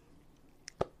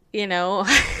you know,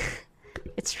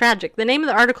 it's tragic. The name of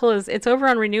the article it's over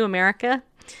on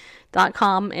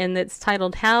renewamerica.com, and it's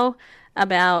titled "How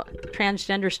About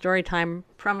Transgender Storytime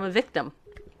from a Victim."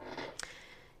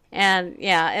 And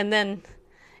yeah,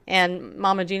 and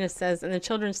Mama Gina says, and the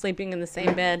children sleeping in the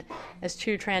same bed as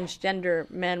two transgender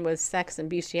men with sex and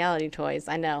bestiality toys.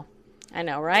 I know,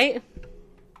 right?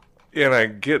 Yeah, and I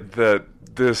get that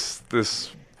this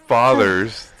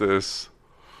father's, this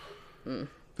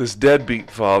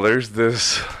deadbeat father's,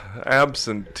 this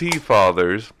absentee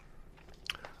father's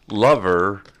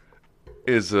lover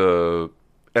is a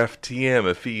FTM,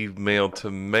 a female to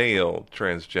male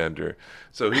transgender.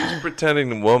 So he's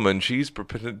pretending a woman, she's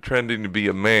pretending to be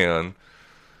a man,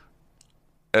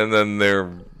 and then they're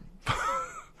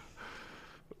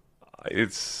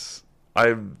it's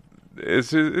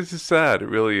just sad. It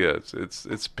really is.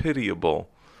 It's pitiable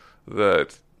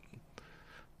that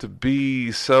to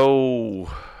be so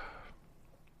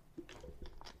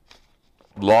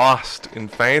lost in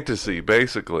fantasy,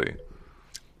 basically,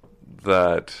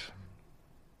 that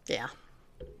yeah,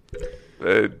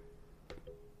 it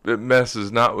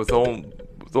messes not with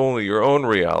only your own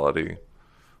reality,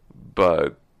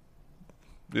 but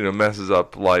messes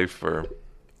up life for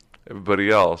everybody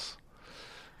else.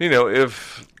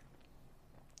 If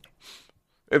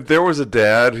there was a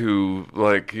dad who,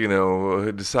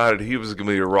 had decided he was going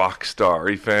to be a rock star,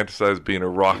 he fantasized being a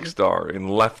rock star and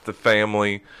left the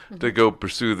family to go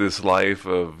pursue this life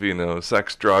of,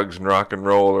 sex, drugs, and rock and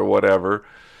roll or whatever,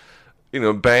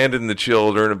 abandoned the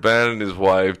children, abandoned his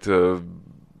wife to,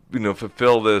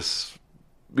 fulfill this,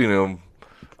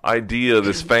 idea,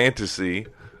 this fantasy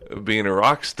of being a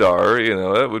rock star,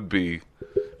 that would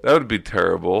be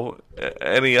terrible.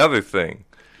 Any other thing.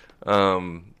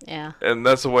 Yeah. And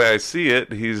that's the way I see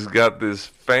it. He's got this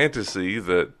fantasy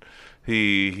that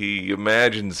he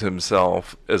imagines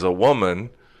himself as a woman,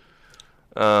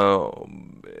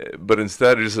 but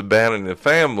instead of just abandoning the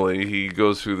family, he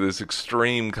goes through this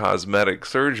extreme cosmetic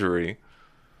surgery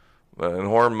and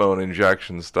hormone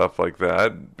injection, stuff like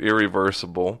that,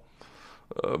 irreversible,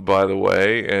 by the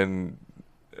way, and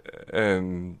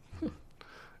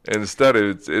instead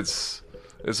it's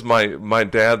my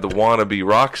dad, the wannabe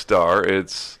rock star.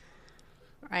 It's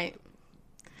right.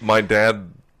 My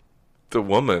dad, the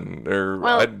woman,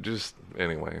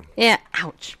 anyway. Yeah.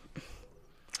 Ouch.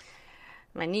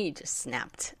 My knee just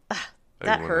snapped. Ugh,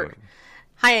 that hurt.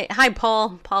 Hi,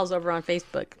 Paul. Paul's over on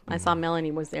Facebook. I saw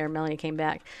Melanie was there. Melanie came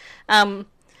back. Well,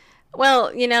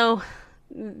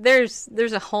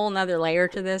 there's a whole nother layer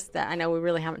to this that I know we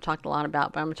really haven't talked a lot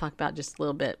about, but I'm going to talk about just a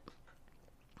little bit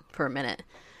for a minute.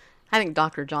 I think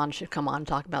Dr. John should come on and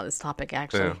talk about this topic,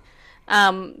 actually.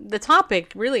 Yeah. The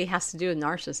topic really has to do with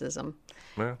narcissism.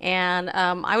 Yeah. And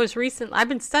I've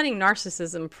been studying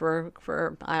narcissism for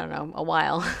I don't know, a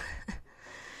while.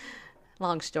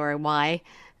 Long story why.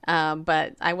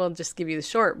 But I will just give you the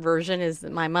short version is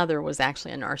that my mother was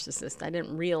actually a narcissist. I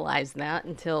didn't realize that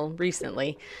until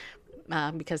recently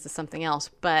because of something else.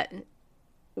 But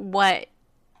what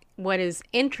is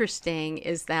interesting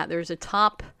is that there's a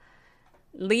top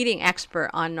leading expert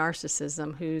on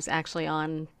narcissism who's actually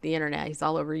on the internet. He's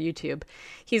all over YouTube.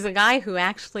 He's a guy who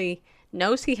actually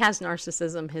knows he has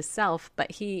narcissism himself, but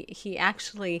he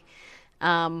actually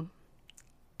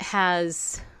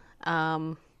has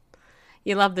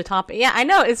you love the topic. Yeah, I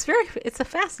know it's a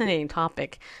fascinating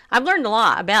topic. I've learned a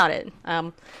lot about it.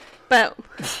 But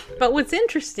what's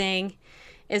interesting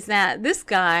is that this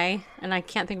guy, and I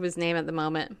can't think of his name at the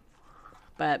moment,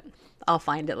 but I'll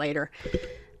find it later.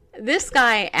 This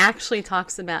guy actually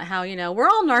talks about how, we're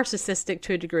all narcissistic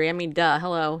to a degree. I mean, duh,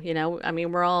 hello,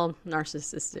 we're all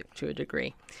narcissistic to a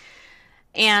degree.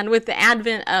 And with the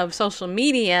advent of social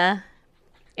media,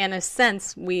 in a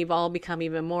sense, we've all become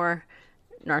even more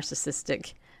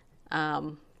narcissistic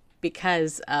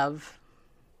because of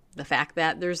the fact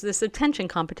that there's this attention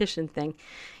competition thing.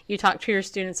 You talk to your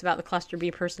students about the cluster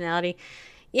B personality.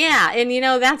 Yeah, and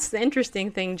that's the interesting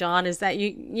thing, John, is that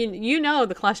you know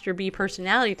the cluster B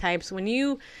personality types. When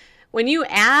you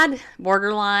add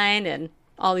borderline and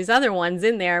all these other ones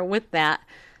in there with that,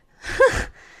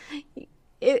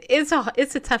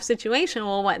 it's a tough situation.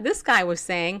 Well, what this guy was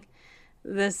saying,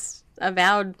 this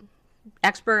avowed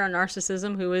expert on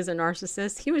narcissism who is a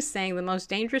narcissist, he was saying the most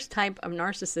dangerous type of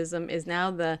narcissism is now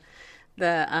the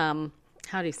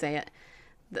how do you say it?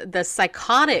 The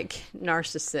psychotic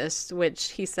narcissists,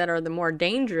 which he said are the more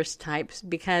dangerous types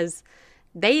because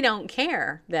they don't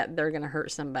care that they're going to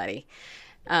hurt somebody.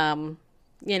 Whereas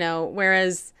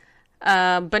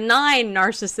benign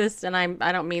narcissists, and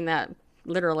I don't mean that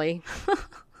literally,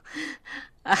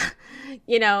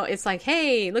 it's like,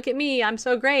 hey, look at me. I'm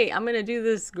so great. I'm going to do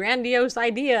this grandiose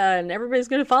idea and everybody's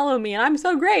going to follow me. And I'm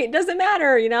so great. It doesn't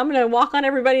matter. I'm going to walk on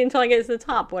everybody until I get to the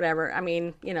top, whatever. I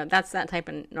mean, that's that type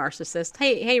of narcissist.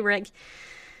 Hey, Rick.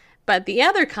 But the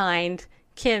other kind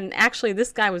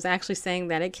this guy was actually saying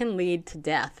that it can lead to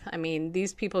death. I mean,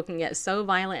 these people can get so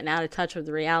violent and out of touch with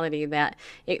reality that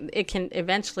it can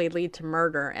eventually lead to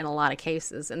murder in a lot of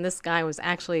cases. And this guy was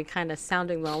actually kind of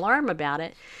sounding the alarm about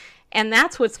it. And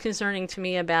that's what's concerning to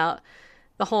me about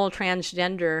the whole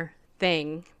transgender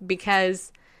thing.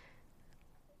 Because,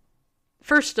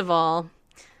 first of all,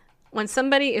 when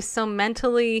somebody is so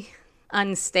mentally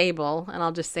unstable, and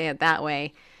I'll just say it that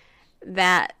way,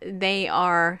 that they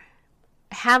are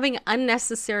having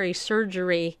unnecessary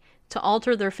surgery to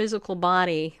alter their physical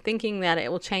body, thinking that it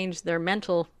will change their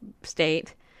mental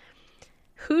state,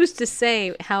 who's to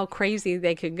say how crazy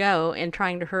they could go in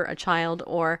trying to hurt a child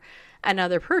or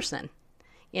another person?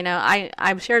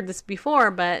 I've shared this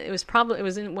before, but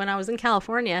when I was in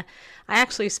California. I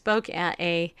actually spoke at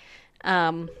a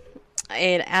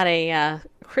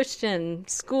Christian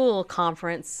school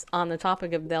conference on the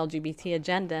topic of the LGBT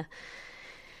agenda.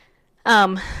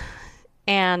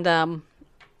 And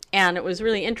it was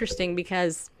really interesting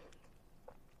because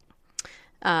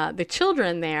the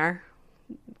children there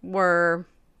were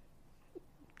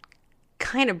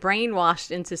kind of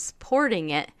brainwashed into supporting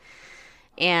it.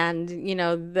 And,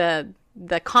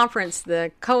 the conference,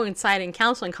 the coinciding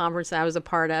counseling conference that I was a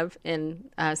part of in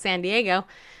San Diego,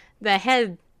 the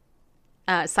head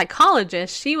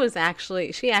psychologist, she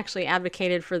actually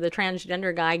advocated for the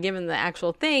transgender guy, given the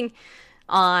actual thing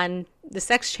on the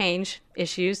sex change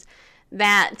issues,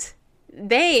 that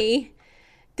they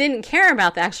didn't care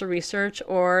about the actual research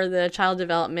or the child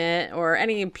development or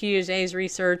any Piaget's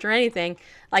research or anything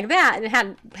like that. It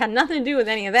had nothing to do with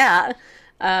any of that.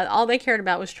 All they cared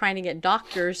about was trying to get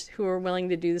doctors who were willing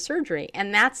to do the surgery.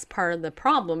 And that's part of the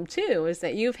problem, too, is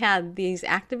that you've had these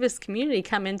activist community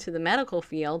come into the medical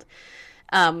field,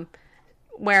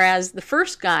 whereas the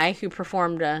first guy who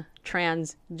performed a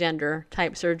transgender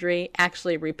type surgery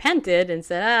actually repented and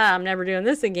said, I'm never doing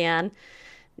this again.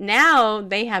 Now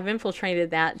they have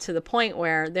infiltrated that to the point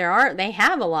where they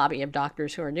have a lobby of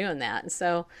doctors who are doing that.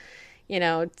 So,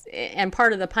 and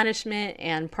part of the punishment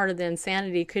and part of the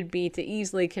insanity could be to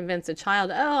easily convince a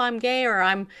child, oh, I'm gay or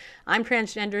I'm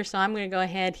transgender, so I'm going to go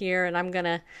ahead here and I'm going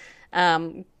to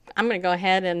go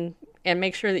ahead and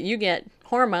make sure that you get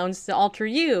hormones to alter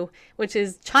you, which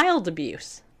is child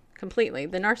abuse. Completely.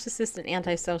 The narcissist and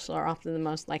antisocial are often the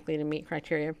most likely to meet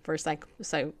criteria for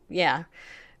psychopathy.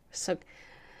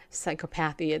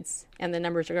 And the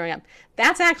numbers are going up.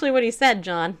 That's actually what he said,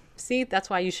 John. See,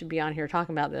 that's why you should be on here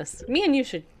talking about this. Me and you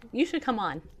should come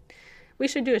on. We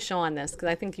should do a show on this because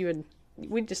I think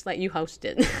we'd just let you host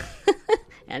it.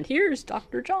 And here's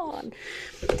Dr. John.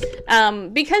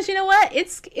 Because you know what?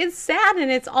 It's sad and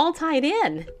it's all tied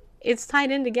in. It's tied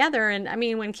in together. And I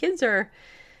mean, when kids are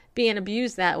being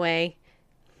abused that way,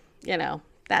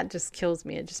 that just kills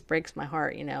me. It just breaks my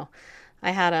heart.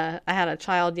 I had a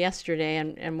child yesterday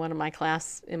in one of my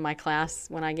class,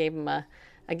 when I gave him a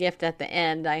gift at the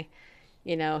end,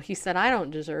 he said, I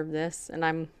don't deserve this.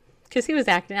 And because he was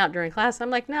acting out during class. I'm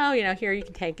like, no, here, you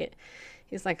can take it.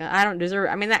 He's like, I don't deserve it.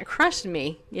 I mean, that crushed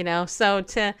me, so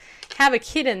to have a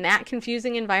kid in that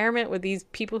confusing environment with these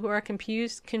people who are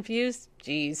confused,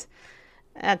 geez,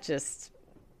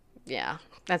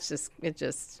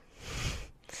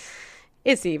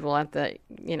 it's evil at the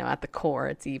core.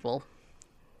 It's evil.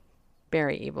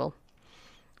 Very evil.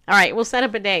 All right, we'll set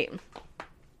up a date.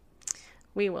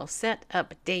 We will set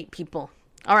up a date, people.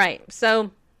 All right,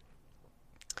 so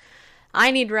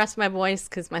I need to rest my voice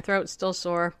because my throat's still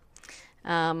sore.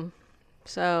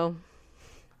 So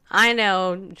I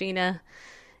know Gina.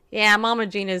 Yeah, Mama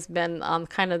Gina's been on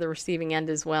kind of the receiving end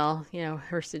as well,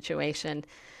 her situation.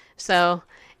 So,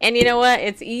 and you know what?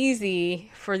 It's easy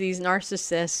for these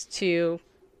narcissists to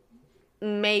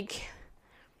make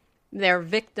their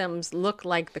victims look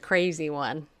like the crazy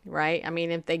one, right? I mean,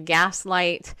 if they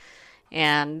gaslight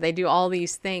and they do all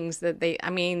these things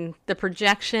the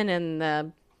projection and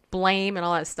the blame and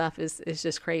all that stuff is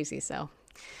just crazy. So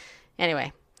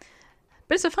anyway,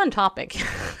 but it's a fun topic.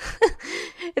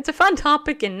 It's a fun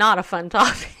topic and not a fun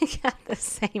topic at the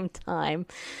same time.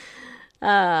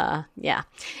 Yeah.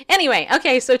 Anyway,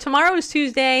 okay, so tomorrow is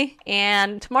Tuesday,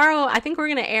 and tomorrow I think we're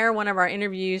going to air one of our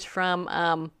interviews from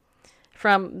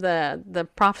the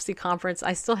prophecy conference.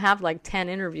 I still have like 10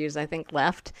 interviews, I think,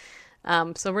 left.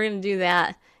 So we're going to do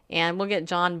that, and we'll get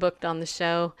John booked on the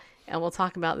show, and we'll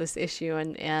talk about this issue,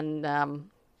 and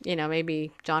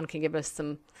maybe John can give us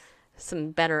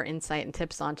some better insight and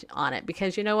tips on it,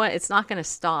 because you know what? It's not going to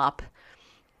stop.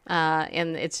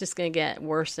 And it's just going to get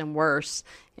worse and worse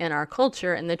in our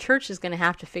culture. And the church is going to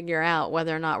have to figure out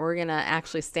whether or not we're going to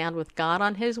actually stand with God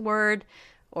on his word,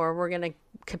 or we're going to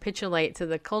capitulate to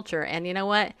the culture. And you know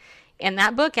what? In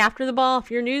that book, After the Ball, if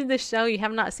you're new to this show, you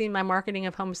have not seen my Marketing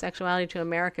of Homosexuality to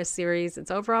America series. It's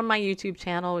over on my YouTube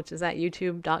channel, which is at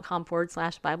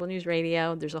youtube.com/Bible News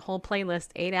Radio. There's a whole playlist,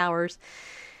 8 hours.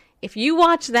 If you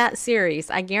watch that series,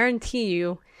 I guarantee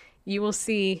you will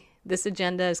see this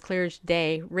agenda is clear as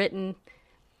day, written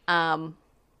by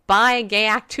two gay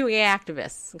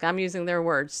activists. I'm using their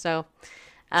words. So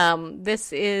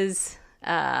this is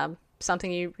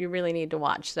something you really need to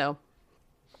watch. So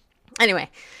anyway,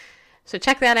 so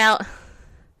check that out.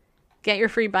 Get your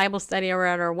free Bible study over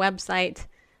at our website,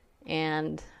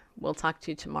 and we'll talk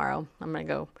to you tomorrow. I'm going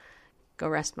to go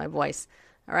rest my voice.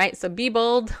 All right, so be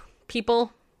bold,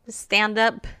 people. Stand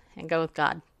up and go with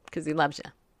God, because he loves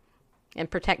you. And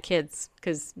protect kids,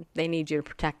 because they need you to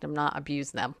protect them, not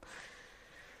abuse them.